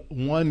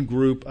one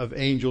group of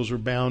angels are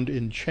bound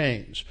in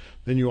chains.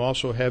 Then you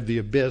also have the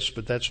abyss,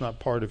 but that's not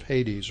part of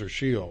Hades or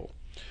Sheol.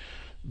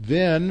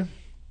 Then,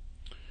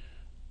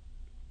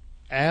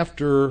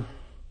 after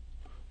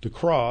the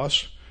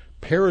cross,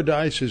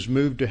 paradise is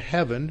moved to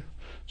heaven.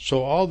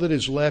 So all that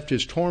is left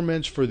is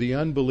torments for the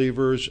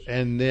unbelievers,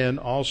 and then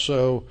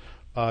also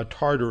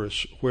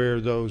Tartarus,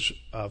 where those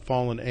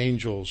fallen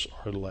angels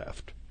are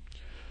left.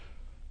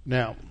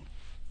 Now,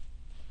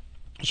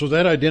 so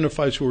that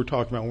identifies who we're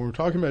talking about. When we're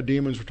talking about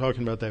demons, we're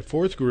talking about that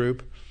 4th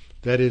group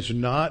that is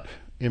not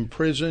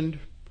imprisoned.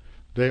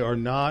 They are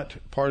not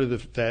part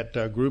of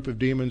that group of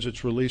demons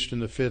that's released in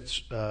the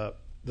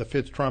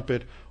fifth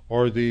trumpet,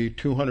 or the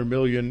 200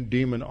 million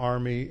demon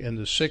army in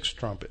the 6th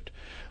trumpet.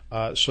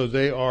 So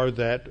they are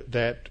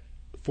that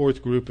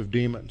 4th group of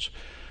demons.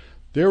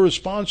 They're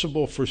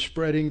responsible for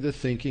spreading the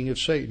thinking of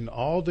Satan.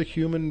 All the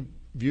human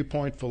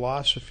viewpoint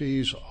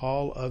philosophies,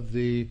 all of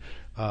the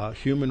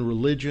human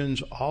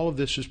religions, all of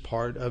this is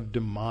part of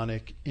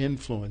demonic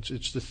influence.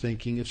 It's the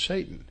thinking of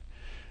Satan.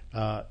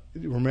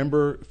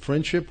 Remember,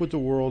 friendship with the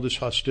world is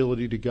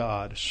hostility to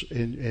God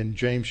in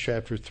James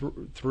chapter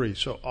 3.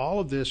 So all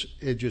of this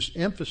is just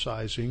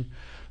emphasizing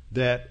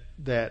that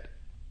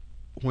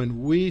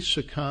when we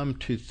succumb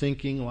to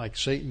thinking like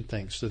Satan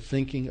thinks, the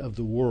thinking of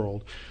the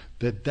world,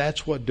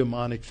 that's what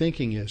demonic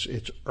thinking is.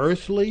 It's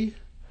earthly,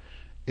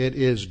 it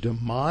is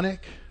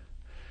demonic,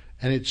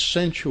 and it's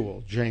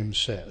sensual, James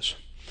says.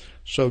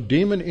 So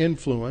demon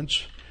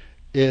influence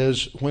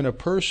is when a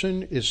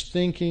person is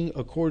thinking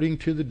according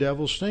to the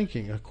devil's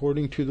thinking,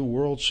 according to the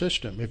world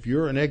system. If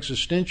you're an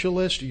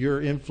existentialist,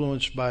 you're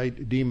influenced by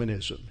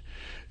demonism.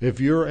 If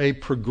you're a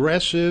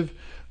progressive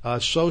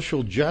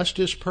social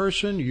justice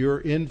person,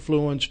 you're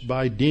influenced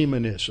by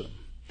demonism.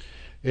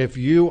 If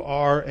you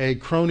are a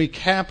crony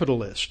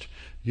capitalist,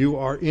 you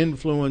are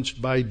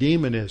influenced by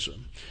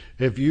demonism.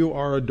 If you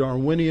are a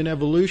Darwinian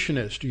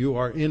evolutionist, you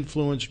are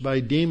influenced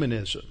by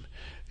demonism.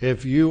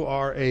 If you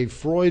are a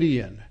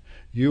Freudian,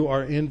 you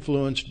are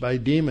influenced by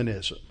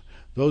demonism.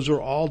 Those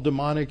are all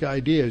demonic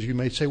ideas. You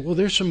may say, well,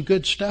 there's some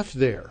good stuff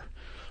there.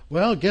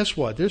 Well, guess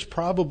what? There's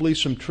probably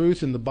some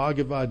truth in the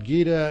Bhagavad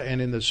Gita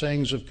and in the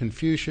sayings of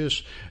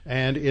Confucius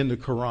and in the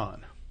Quran.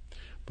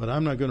 But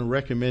I'm not going to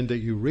recommend that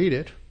you read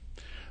it.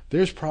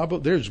 There's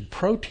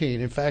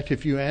protein. In fact,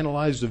 if you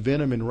analyze the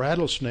venom in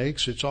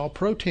rattlesnakes, it's all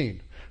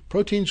protein.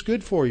 Protein's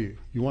good for you.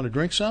 You want to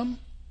drink some?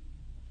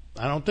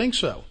 I don't think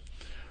so.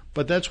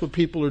 But that's what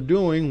people are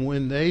doing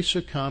when they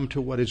succumb to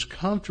what is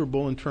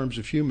comfortable in terms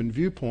of human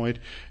viewpoint,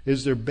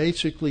 is they're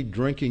basically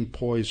drinking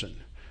poison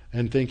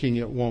and thinking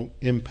it won't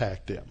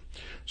impact them.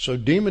 So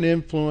demon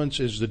influence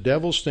is the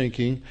devil's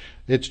thinking.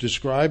 It's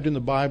described in the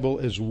Bible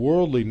as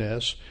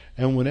worldliness.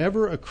 And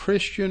whenever a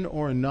Christian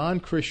or a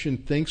non-Christian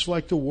thinks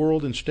like the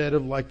world instead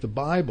of like the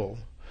Bible,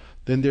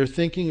 then they're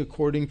thinking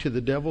according to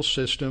the devil's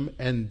system,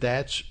 and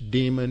that's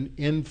demon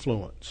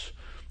influence.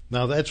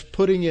 Now, that's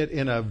putting it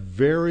in a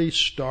very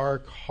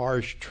stark,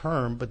 harsh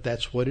term, but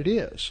that's what it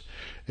is.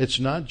 It's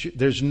not.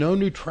 There's no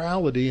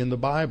neutrality in the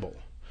Bible.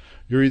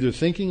 You're either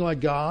thinking like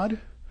God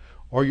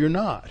or you're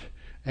not.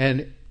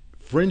 And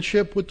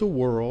friendship with the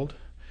world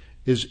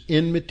is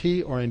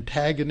enmity or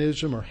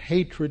antagonism or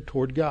hatred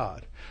toward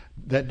God.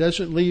 That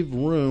doesn't leave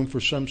room for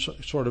some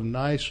sort of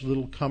nice,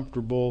 little,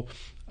 comfortable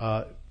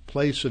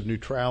place of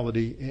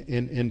neutrality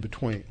in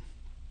between.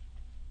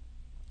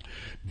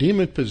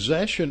 Demon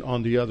possession,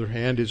 on the other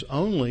hand, is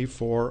only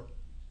for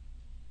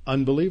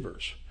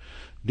unbelievers.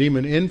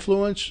 Demon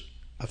influence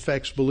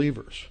affects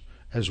believers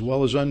as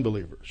well as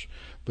unbelievers.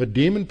 But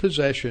demon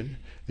possession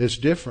is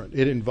different.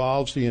 It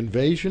involves the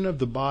invasion of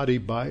the body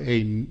of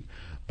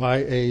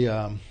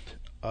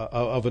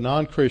a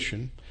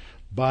non-Christian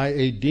by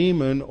a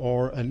demon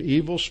or an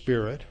evil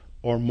spirit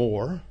or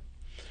more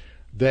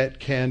that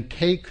can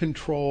take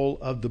control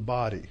of the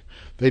body.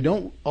 They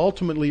don't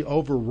ultimately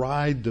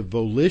override the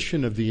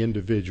volition of the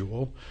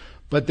individual,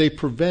 but they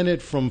prevent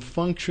it from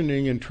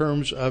functioning in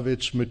terms of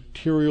its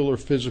material or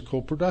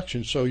physical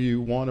production. So you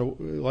want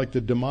to, like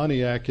the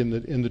demoniac in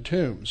the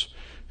tombs,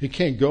 He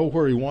can't go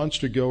where he wants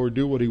to go or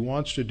do what he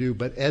wants to do.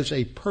 But as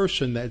a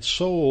person, that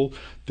soul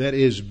that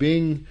is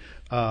being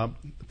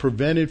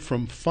prevented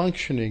from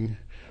functioning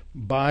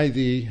by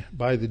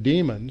the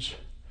demons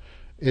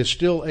is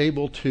still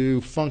able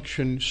to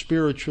function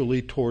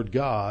spiritually toward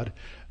God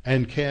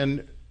and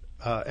can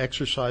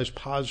exercise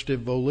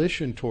positive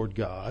volition toward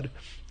God.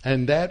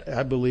 And that,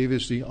 I believe,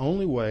 is the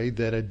only way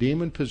that a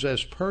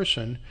demon-possessed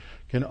person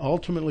can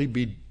ultimately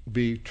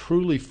be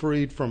truly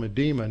freed from a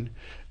demon,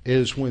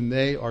 is when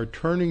they are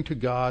turning to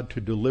God to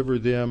deliver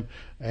them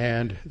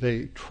and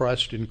they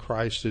trust in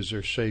Christ as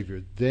their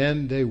Savior.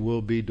 Then they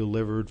will be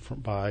delivered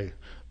by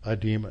a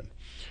demon.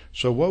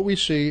 So what we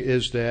see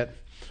is that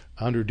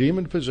under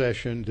demon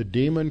possession, the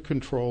demon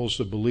controls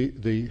the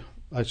believers.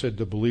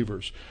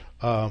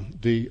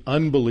 The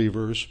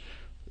unbelievers,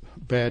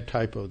 bad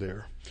typo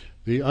there.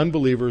 The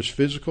unbelievers'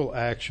 physical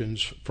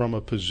actions from a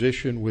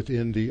position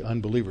within the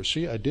unbeliever.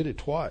 See, I did it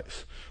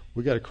twice.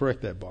 We got to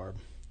correct that, Barb.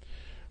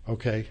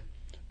 Okay.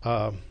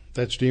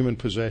 That's demon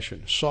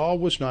possession. Saul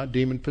was not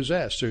demon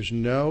possessed. There's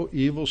no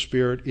evil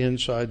spirit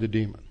inside the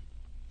demon.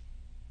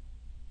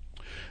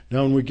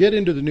 Now, when we get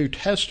into the New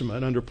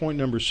Testament, under point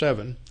number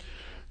 7,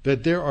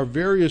 that there are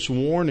various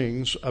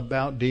warnings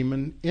about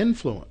demon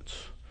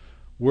influence.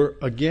 We're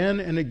again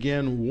and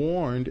again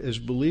warned as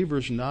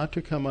believers not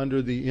to come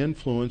under the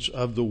influence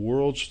of the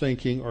world's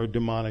thinking or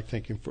demonic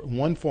thinking.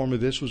 One form of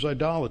this was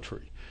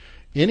idolatry.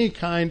 Any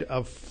kind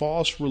of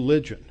false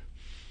religion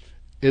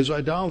is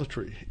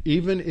idolatry,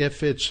 even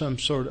if it's some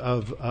sort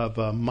of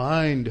a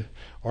mind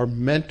or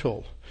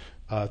mental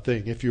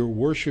thing. If you're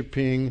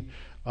worshiping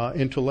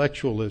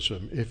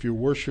intellectualism, if you're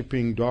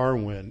worshiping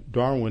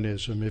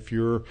Darwinism, if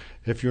you're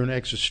an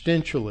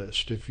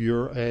existentialist, if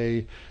you're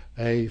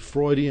a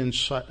Freudian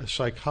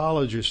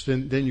psychologist,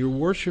 then you're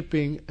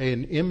worshiping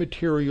an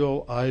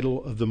immaterial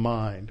idol of the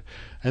mind.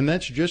 And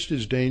that's just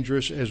as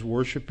dangerous as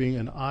worshiping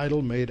an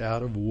idol made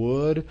out of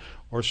wood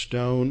or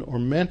stone or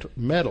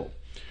metal.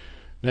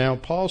 Now,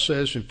 Paul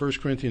says in 1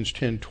 Corinthians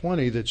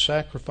 10:20 that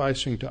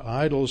sacrificing to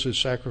idols is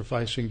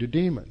sacrificing to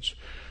demons.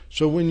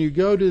 So when you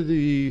go to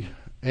the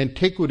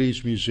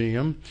Antiquities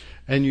Museum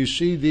and you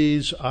see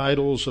these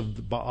idols of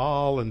the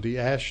Baal and the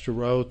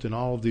Ashtaroth and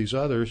all of these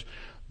others,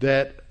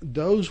 that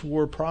those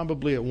were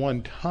probably at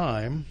one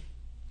time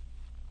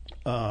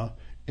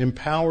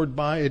empowered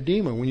by a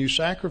demon. When you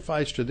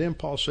sacrifice to them,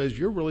 Paul says,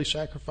 you're really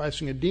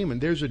sacrificing a demon.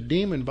 There's a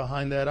demon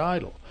behind that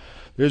idol.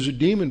 There's a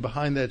demon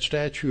behind that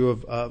statue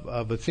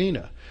of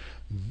Athena.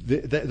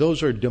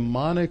 Those are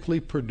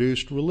demonically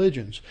produced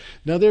religions.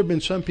 Now, there have been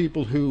some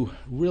people who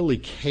really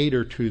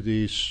cater to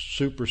the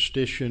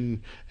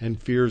superstition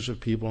and fears of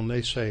people, and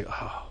they say,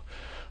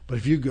 but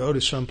if you go to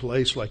some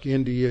place like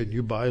India and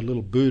you buy a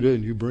little Buddha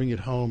and you bring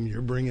it home,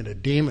 you're bringing a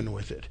demon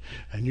with it.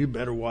 And you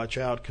better watch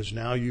out because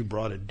now you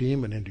brought a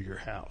demon into your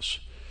house.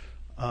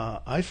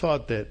 I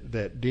thought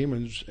that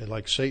demons,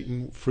 like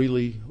Satan,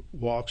 freely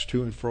walks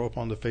to and fro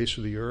upon the face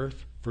of the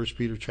earth. 1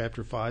 Peter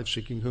chapter 5,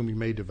 seeking whom he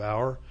may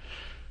devour.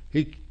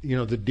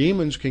 The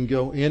demons can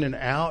go in and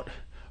out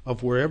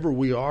of wherever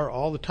we are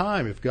all the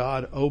time. If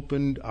God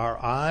opened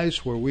our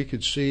eyes where we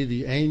could see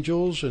the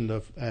angels and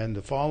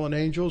the fallen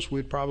angels,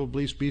 we'd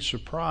probably be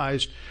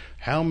surprised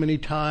how many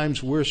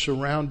times we're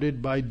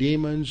surrounded by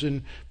demons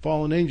and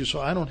fallen angels. So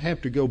I don't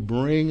have to go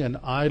bring an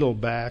idol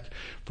back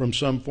from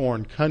some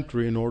foreign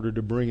country in order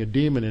to bring a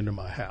demon into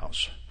my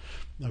house.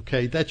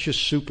 Okay, that's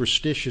just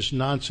superstitious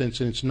nonsense,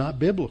 and it's not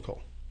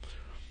biblical.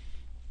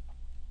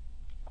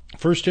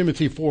 1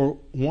 Timothy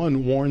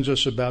 4:1 warns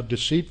us about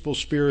deceitful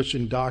spirits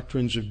and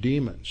doctrines of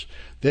demons,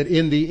 that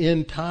in the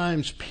end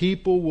times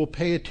people will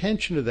pay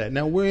attention to that.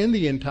 Now, we're in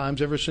the end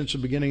times ever since the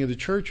beginning of the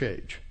church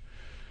age.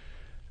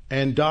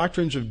 And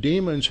doctrines of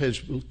demons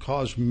has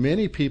caused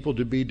many people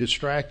to be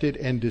distracted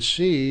and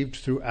deceived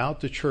throughout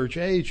the church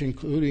age,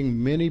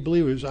 including many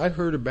believers. I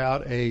heard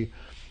about a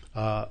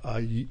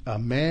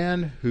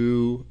man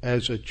who,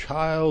 as a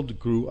child,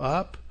 grew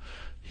up.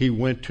 He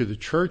went to the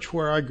church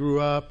where I grew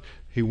up.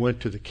 He went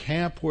to the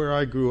camp where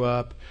I grew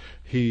up.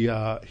 He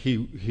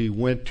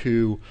went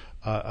to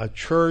a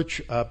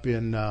church up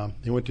in.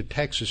 He went to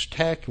Texas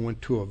Tech. He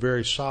went to a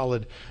very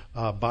solid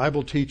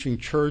Bible teaching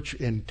church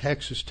in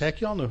Texas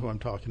Tech. Y'all know who I'm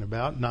talking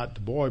about. Not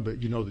the boy,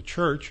 but you know the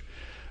church.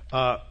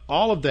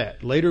 All of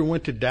that. Later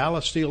went to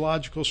Dallas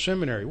Theological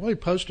Seminary. Well, he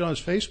posted on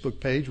his Facebook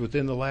page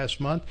within the last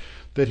month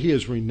that he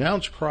has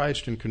renounced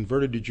Christ and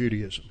converted to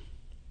Judaism.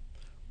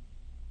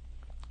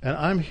 And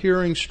I'm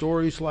hearing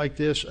stories like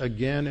this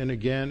again and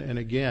again and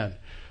again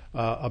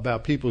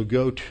about people who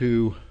go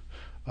to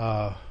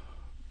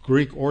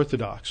Greek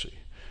Orthodoxy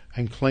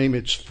and claim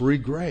it's free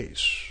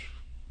grace.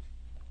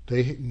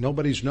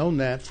 Nobody's known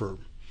that for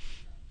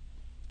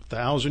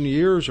 1,000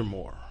 years or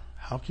more.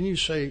 How can you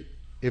say,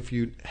 if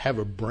you have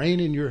a brain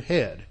in your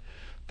head,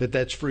 that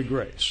that's free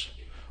grace?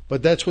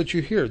 But that's what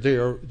you hear.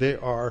 They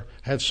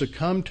have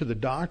succumbed to the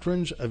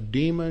doctrines of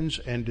demons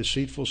and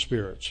deceitful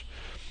spirits.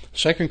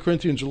 2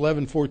 Corinthians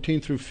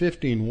 11:14 through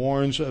 15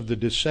 warns of the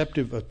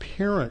deceptive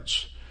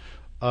appearance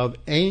of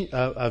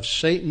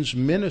Satan's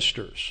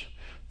ministers,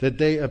 that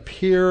they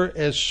appear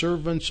as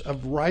servants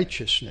of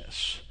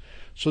righteousness.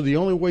 So the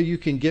only way you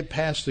can get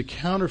past the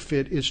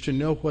counterfeit is to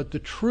know what the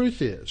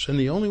truth is. And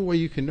the only way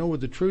you can know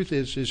what the truth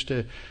is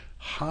to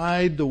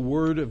hide the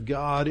Word of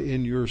God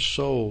in your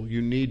soul.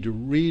 You need to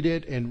read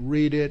it and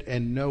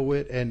know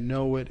it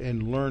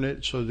and learn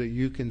it so that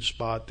you can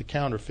spot the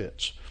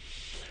counterfeits.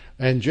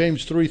 And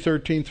James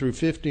 3:13 through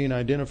 15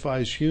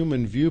 identifies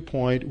human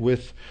viewpoint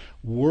with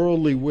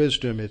worldly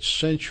wisdom. It's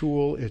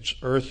sensual, it's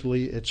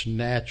earthly, it's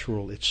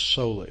natural, it's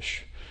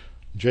soulish.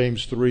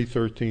 James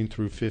 3:13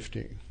 through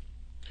 15.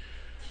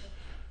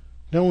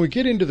 Now, when we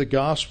get into the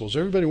Gospels,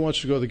 everybody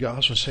wants to go to the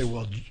Gospel and say,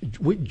 well,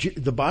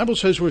 the Bible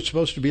says we're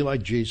supposed to be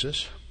like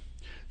Jesus.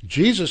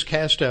 Jesus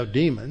cast out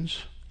demons.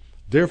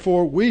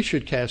 Therefore, we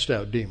should cast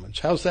out demons.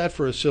 How's that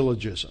for a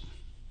syllogism?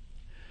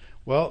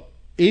 Well,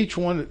 each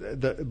one,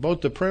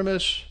 both the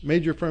premise,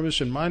 major premise,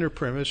 and minor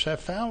premise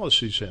have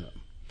fallacies in them.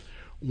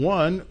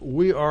 One,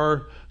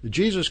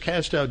 Jesus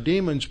cast out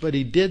demons, but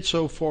he did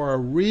so for a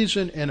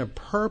reason and a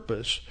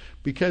purpose,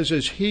 because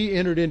as he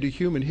entered into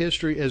human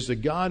history as the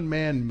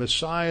God-man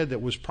Messiah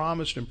that was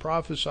promised and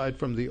prophesied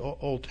from the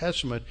Old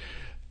Testament,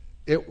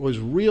 it was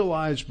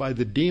realized by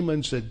the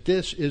demons that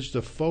this is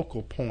the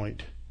focal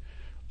point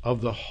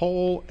of the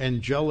whole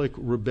angelic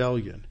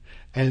rebellion.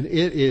 And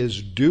it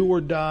is do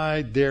or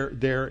die.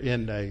 They're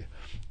in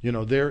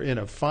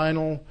a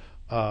final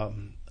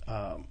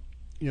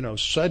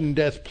sudden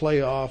death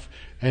playoff,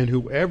 and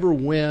whoever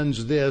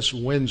wins this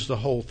wins the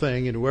whole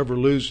thing, and whoever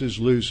loses,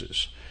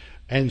 loses.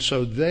 And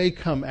so they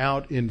come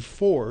out in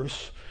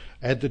force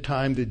at the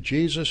time that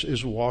Jesus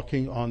is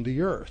walking on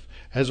the earth.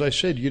 As I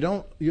said,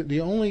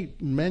 the only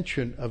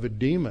mention of a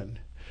demon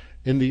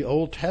in the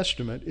Old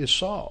Testament is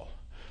Saul.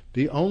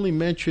 The only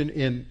mention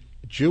in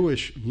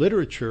Jewish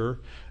literature,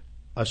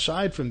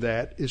 aside from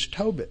that, is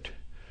Tobit.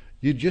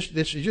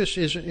 This just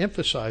isn't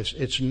emphasized.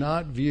 It's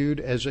not viewed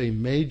as a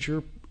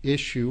major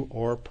issue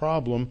or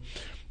problem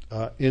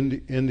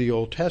in the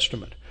Old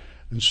Testament.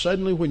 And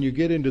suddenly when you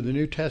get into the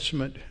New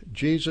Testament,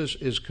 Jesus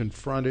is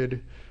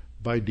confronted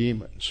by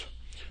demons.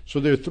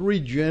 So there are three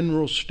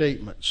general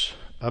statements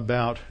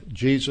about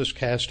Jesus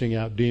casting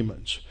out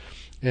demons.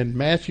 In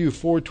Matthew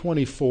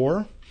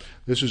 4:24,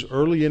 this is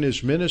early in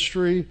his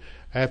ministry,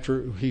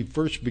 after he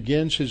first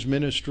begins his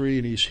ministry,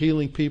 and he's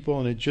healing people,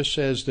 and it just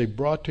says, they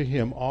brought to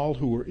him all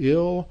who were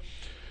ill,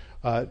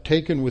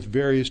 taken with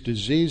various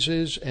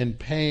diseases and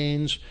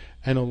pains,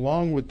 and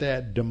along with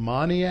that,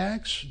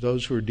 demoniacs,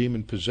 those who are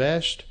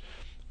demon-possessed,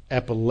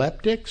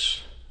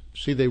 epileptics.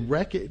 See, they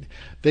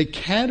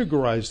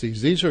categorize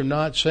these. These are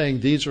not saying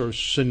these are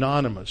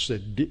synonymous,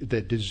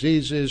 that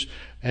diseases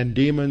and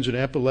demons and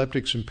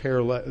epileptics and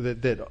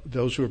that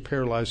those who are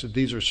paralyzed, that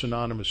these are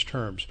synonymous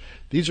terms.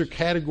 These are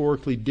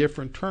categorically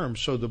different terms.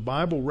 So the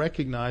Bible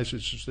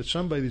recognizes that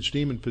somebody that's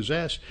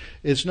demon-possessed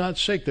is not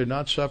sick. They're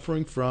not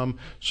suffering from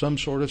some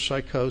sort of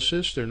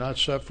psychosis. They're not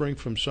suffering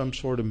from some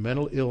sort of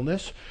mental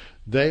illness.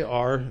 They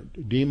are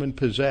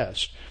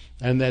demon-possessed.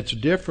 And that's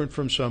different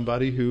from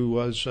somebody who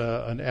was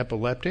an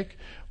epileptic,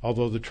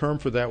 although the term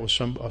for that was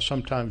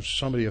sometimes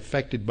somebody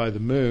affected by the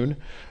moon,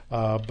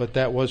 but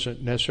that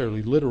wasn't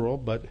necessarily literal,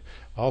 but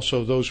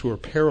also those who are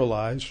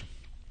paralyzed.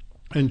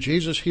 And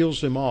Jesus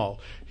heals them all.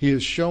 He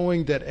is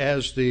showing that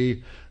as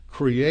the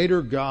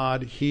Creator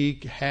God, he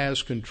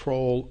has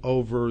control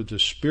over the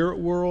spirit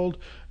world,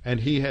 and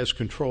he has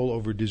control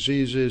over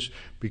diseases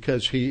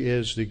because he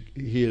is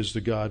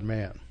the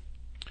God-man.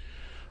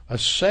 A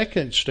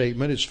second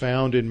statement is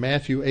found in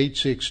Matthew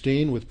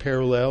 8:16 with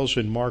parallels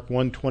in Mark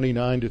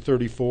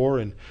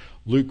 1:29-34 and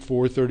Luke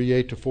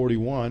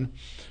 4:38-41.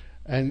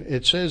 And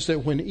it says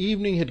that when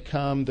evening had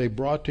come, they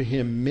brought to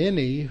him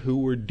many who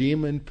were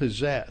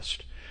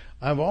demon-possessed.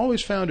 I've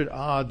always found it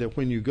odd that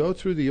when you go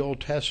through the Old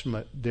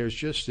Testament, there's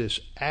just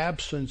this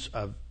absence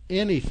of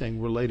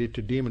anything related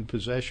to demon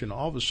possession.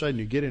 All of a sudden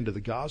you get into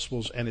the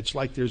Gospels and it's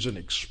like there's an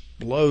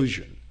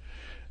explosion.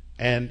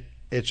 And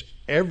it's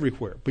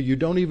everywhere, but you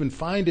don't even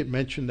find it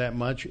mentioned that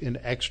much in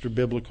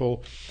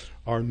extra-biblical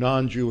or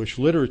non-Jewish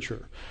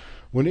literature.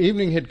 When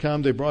evening had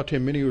come, they brought to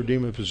him many who were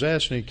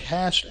demon-possessed, and he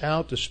cast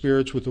out the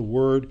spirits with a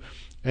word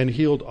and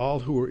healed all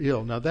who were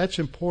ill. Now that's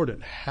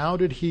important. How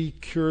did he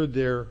cure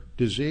their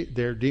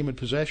demon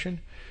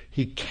possession?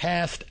 He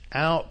cast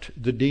out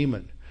the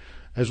demon.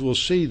 As we'll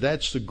see,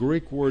 that's the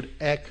Greek word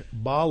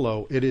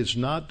ekbalo. It is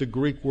not the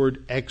Greek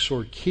word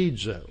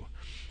exorkizo.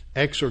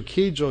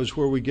 Exorkizo is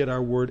where we get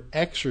our word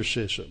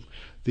exorcism.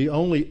 The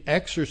only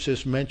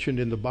exorcists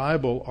mentioned in the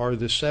Bible are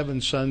the 7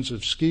 sons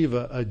of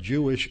Sceva, a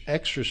Jewish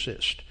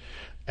exorcist.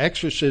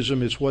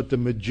 Exorcism is what the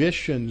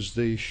magicians,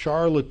 the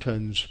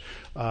charlatans,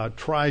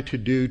 try to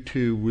do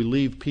to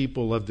relieve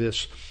people of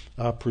this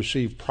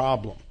perceived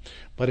problem.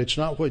 But it's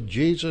not what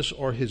Jesus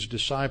or his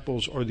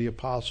disciples or the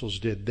apostles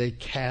did. They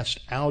cast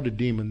out a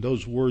demon.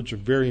 Those words are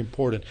very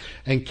important.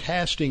 And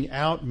casting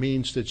out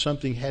means that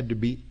something had to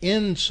be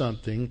in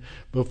something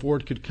before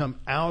it could come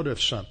out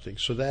of something.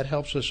 So that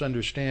helps us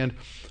understand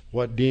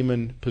what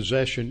demon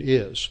possession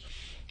is.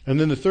 And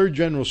then the third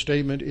general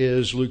statement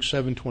is Luke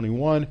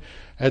 7:21.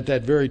 At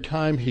that very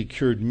time he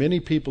cured many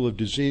people of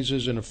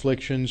diseases and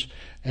afflictions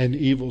and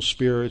evil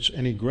spirits,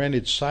 and he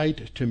granted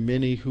sight to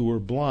many who were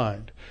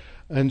blind.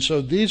 And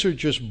so these are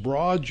just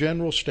broad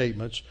general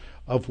statements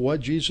of what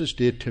Jesus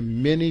did to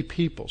many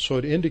people. So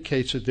it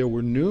indicates that there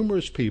were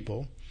numerous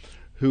people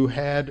who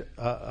had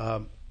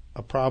a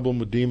problem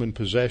with demon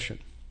possession.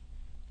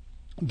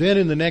 Then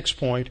in the next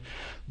point,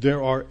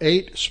 there are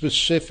 8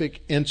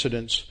 specific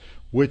incidents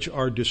which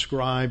are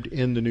described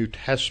in the New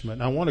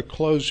Testament. I want to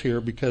close here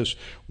because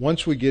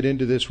once we get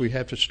into this, we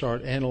have to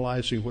start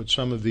analyzing what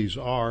some of these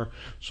are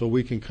so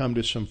we can come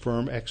to some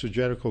firm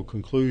exegetical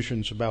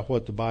conclusions about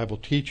what the Bible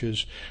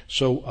teaches.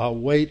 So I'll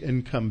wait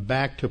and come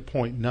back to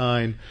point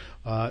 9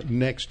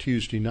 next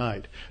Tuesday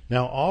night.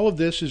 Now, all of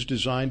this is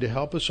designed to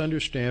help us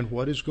understand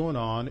what is going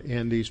on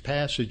in these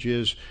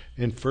passages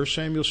in 1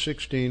 Samuel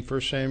 16,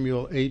 1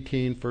 Samuel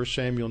 18, 1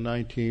 Samuel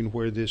 19,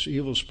 where this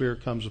evil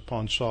spirit comes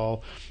upon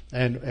Saul,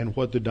 and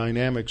what the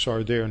dynamics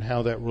are there and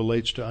how that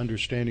relates to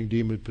understanding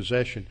demon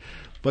possession.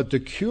 But the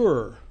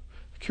cure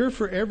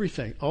for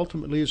everything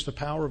ultimately is the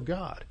power of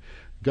God.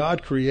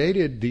 God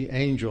created the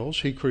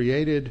angels. He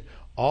created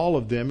all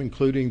of them,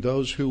 including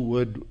those who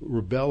would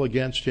rebel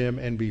against him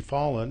and be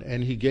fallen,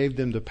 and he gave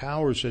them the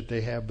powers that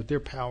they have, but their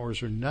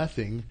powers are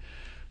nothing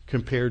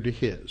compared to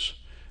his.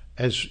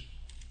 As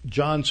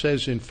John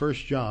says in 1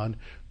 John,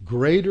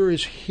 greater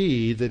is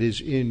he that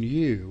is in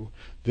you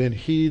than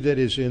he that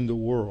is in the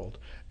world.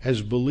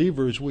 As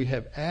believers, we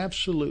have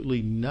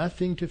absolutely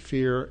nothing to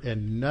fear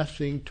and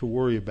nothing to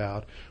worry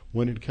about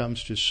when it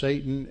comes to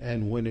Satan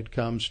and when it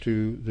comes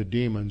to the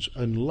demons,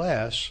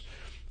 unless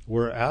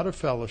we're out of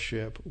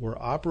fellowship, we're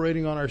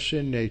operating on our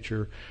sin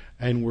nature,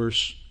 and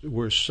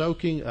we're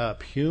soaking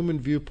up human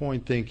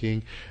viewpoint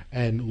thinking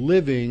and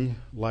living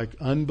like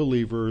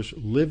unbelievers,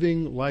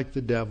 living like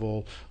the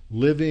devil,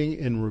 living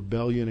in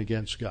rebellion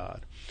against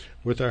God.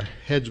 With our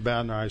heads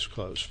bowed and our eyes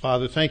closed.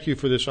 Father, thank you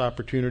for this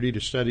opportunity to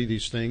study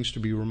these things, to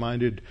be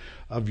reminded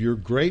of your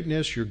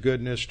greatness, your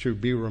goodness, to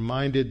be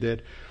reminded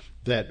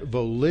that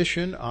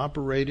volition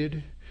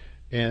operated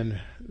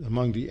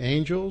among the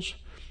angels.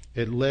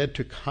 It led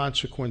to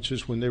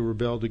consequences when they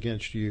rebelled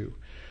against you.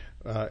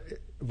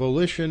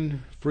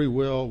 Volition, free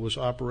will, was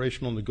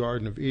operational in the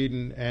Garden of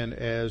Eden, and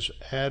as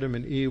Adam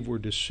and Eve were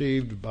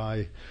deceived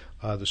by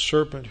the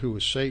serpent, who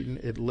was Satan,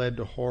 it led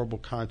to horrible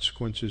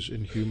consequences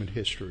in human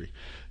history.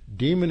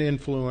 Demon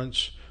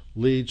influence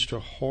leads to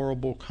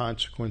horrible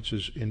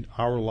consequences in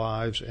our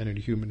lives and in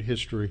human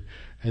history,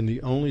 and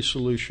the only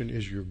solution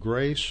is your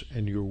grace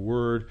and your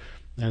word,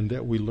 and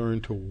that we learn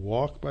to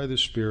walk by the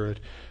Spirit,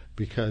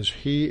 because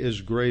he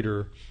is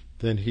greater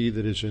than he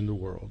that is in the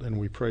world. And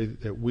we pray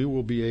that we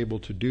will be able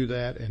to do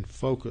that and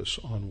focus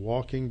on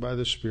walking by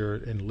the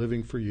Spirit and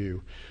living for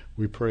you.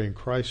 We pray in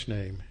Christ's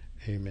name,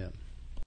 amen.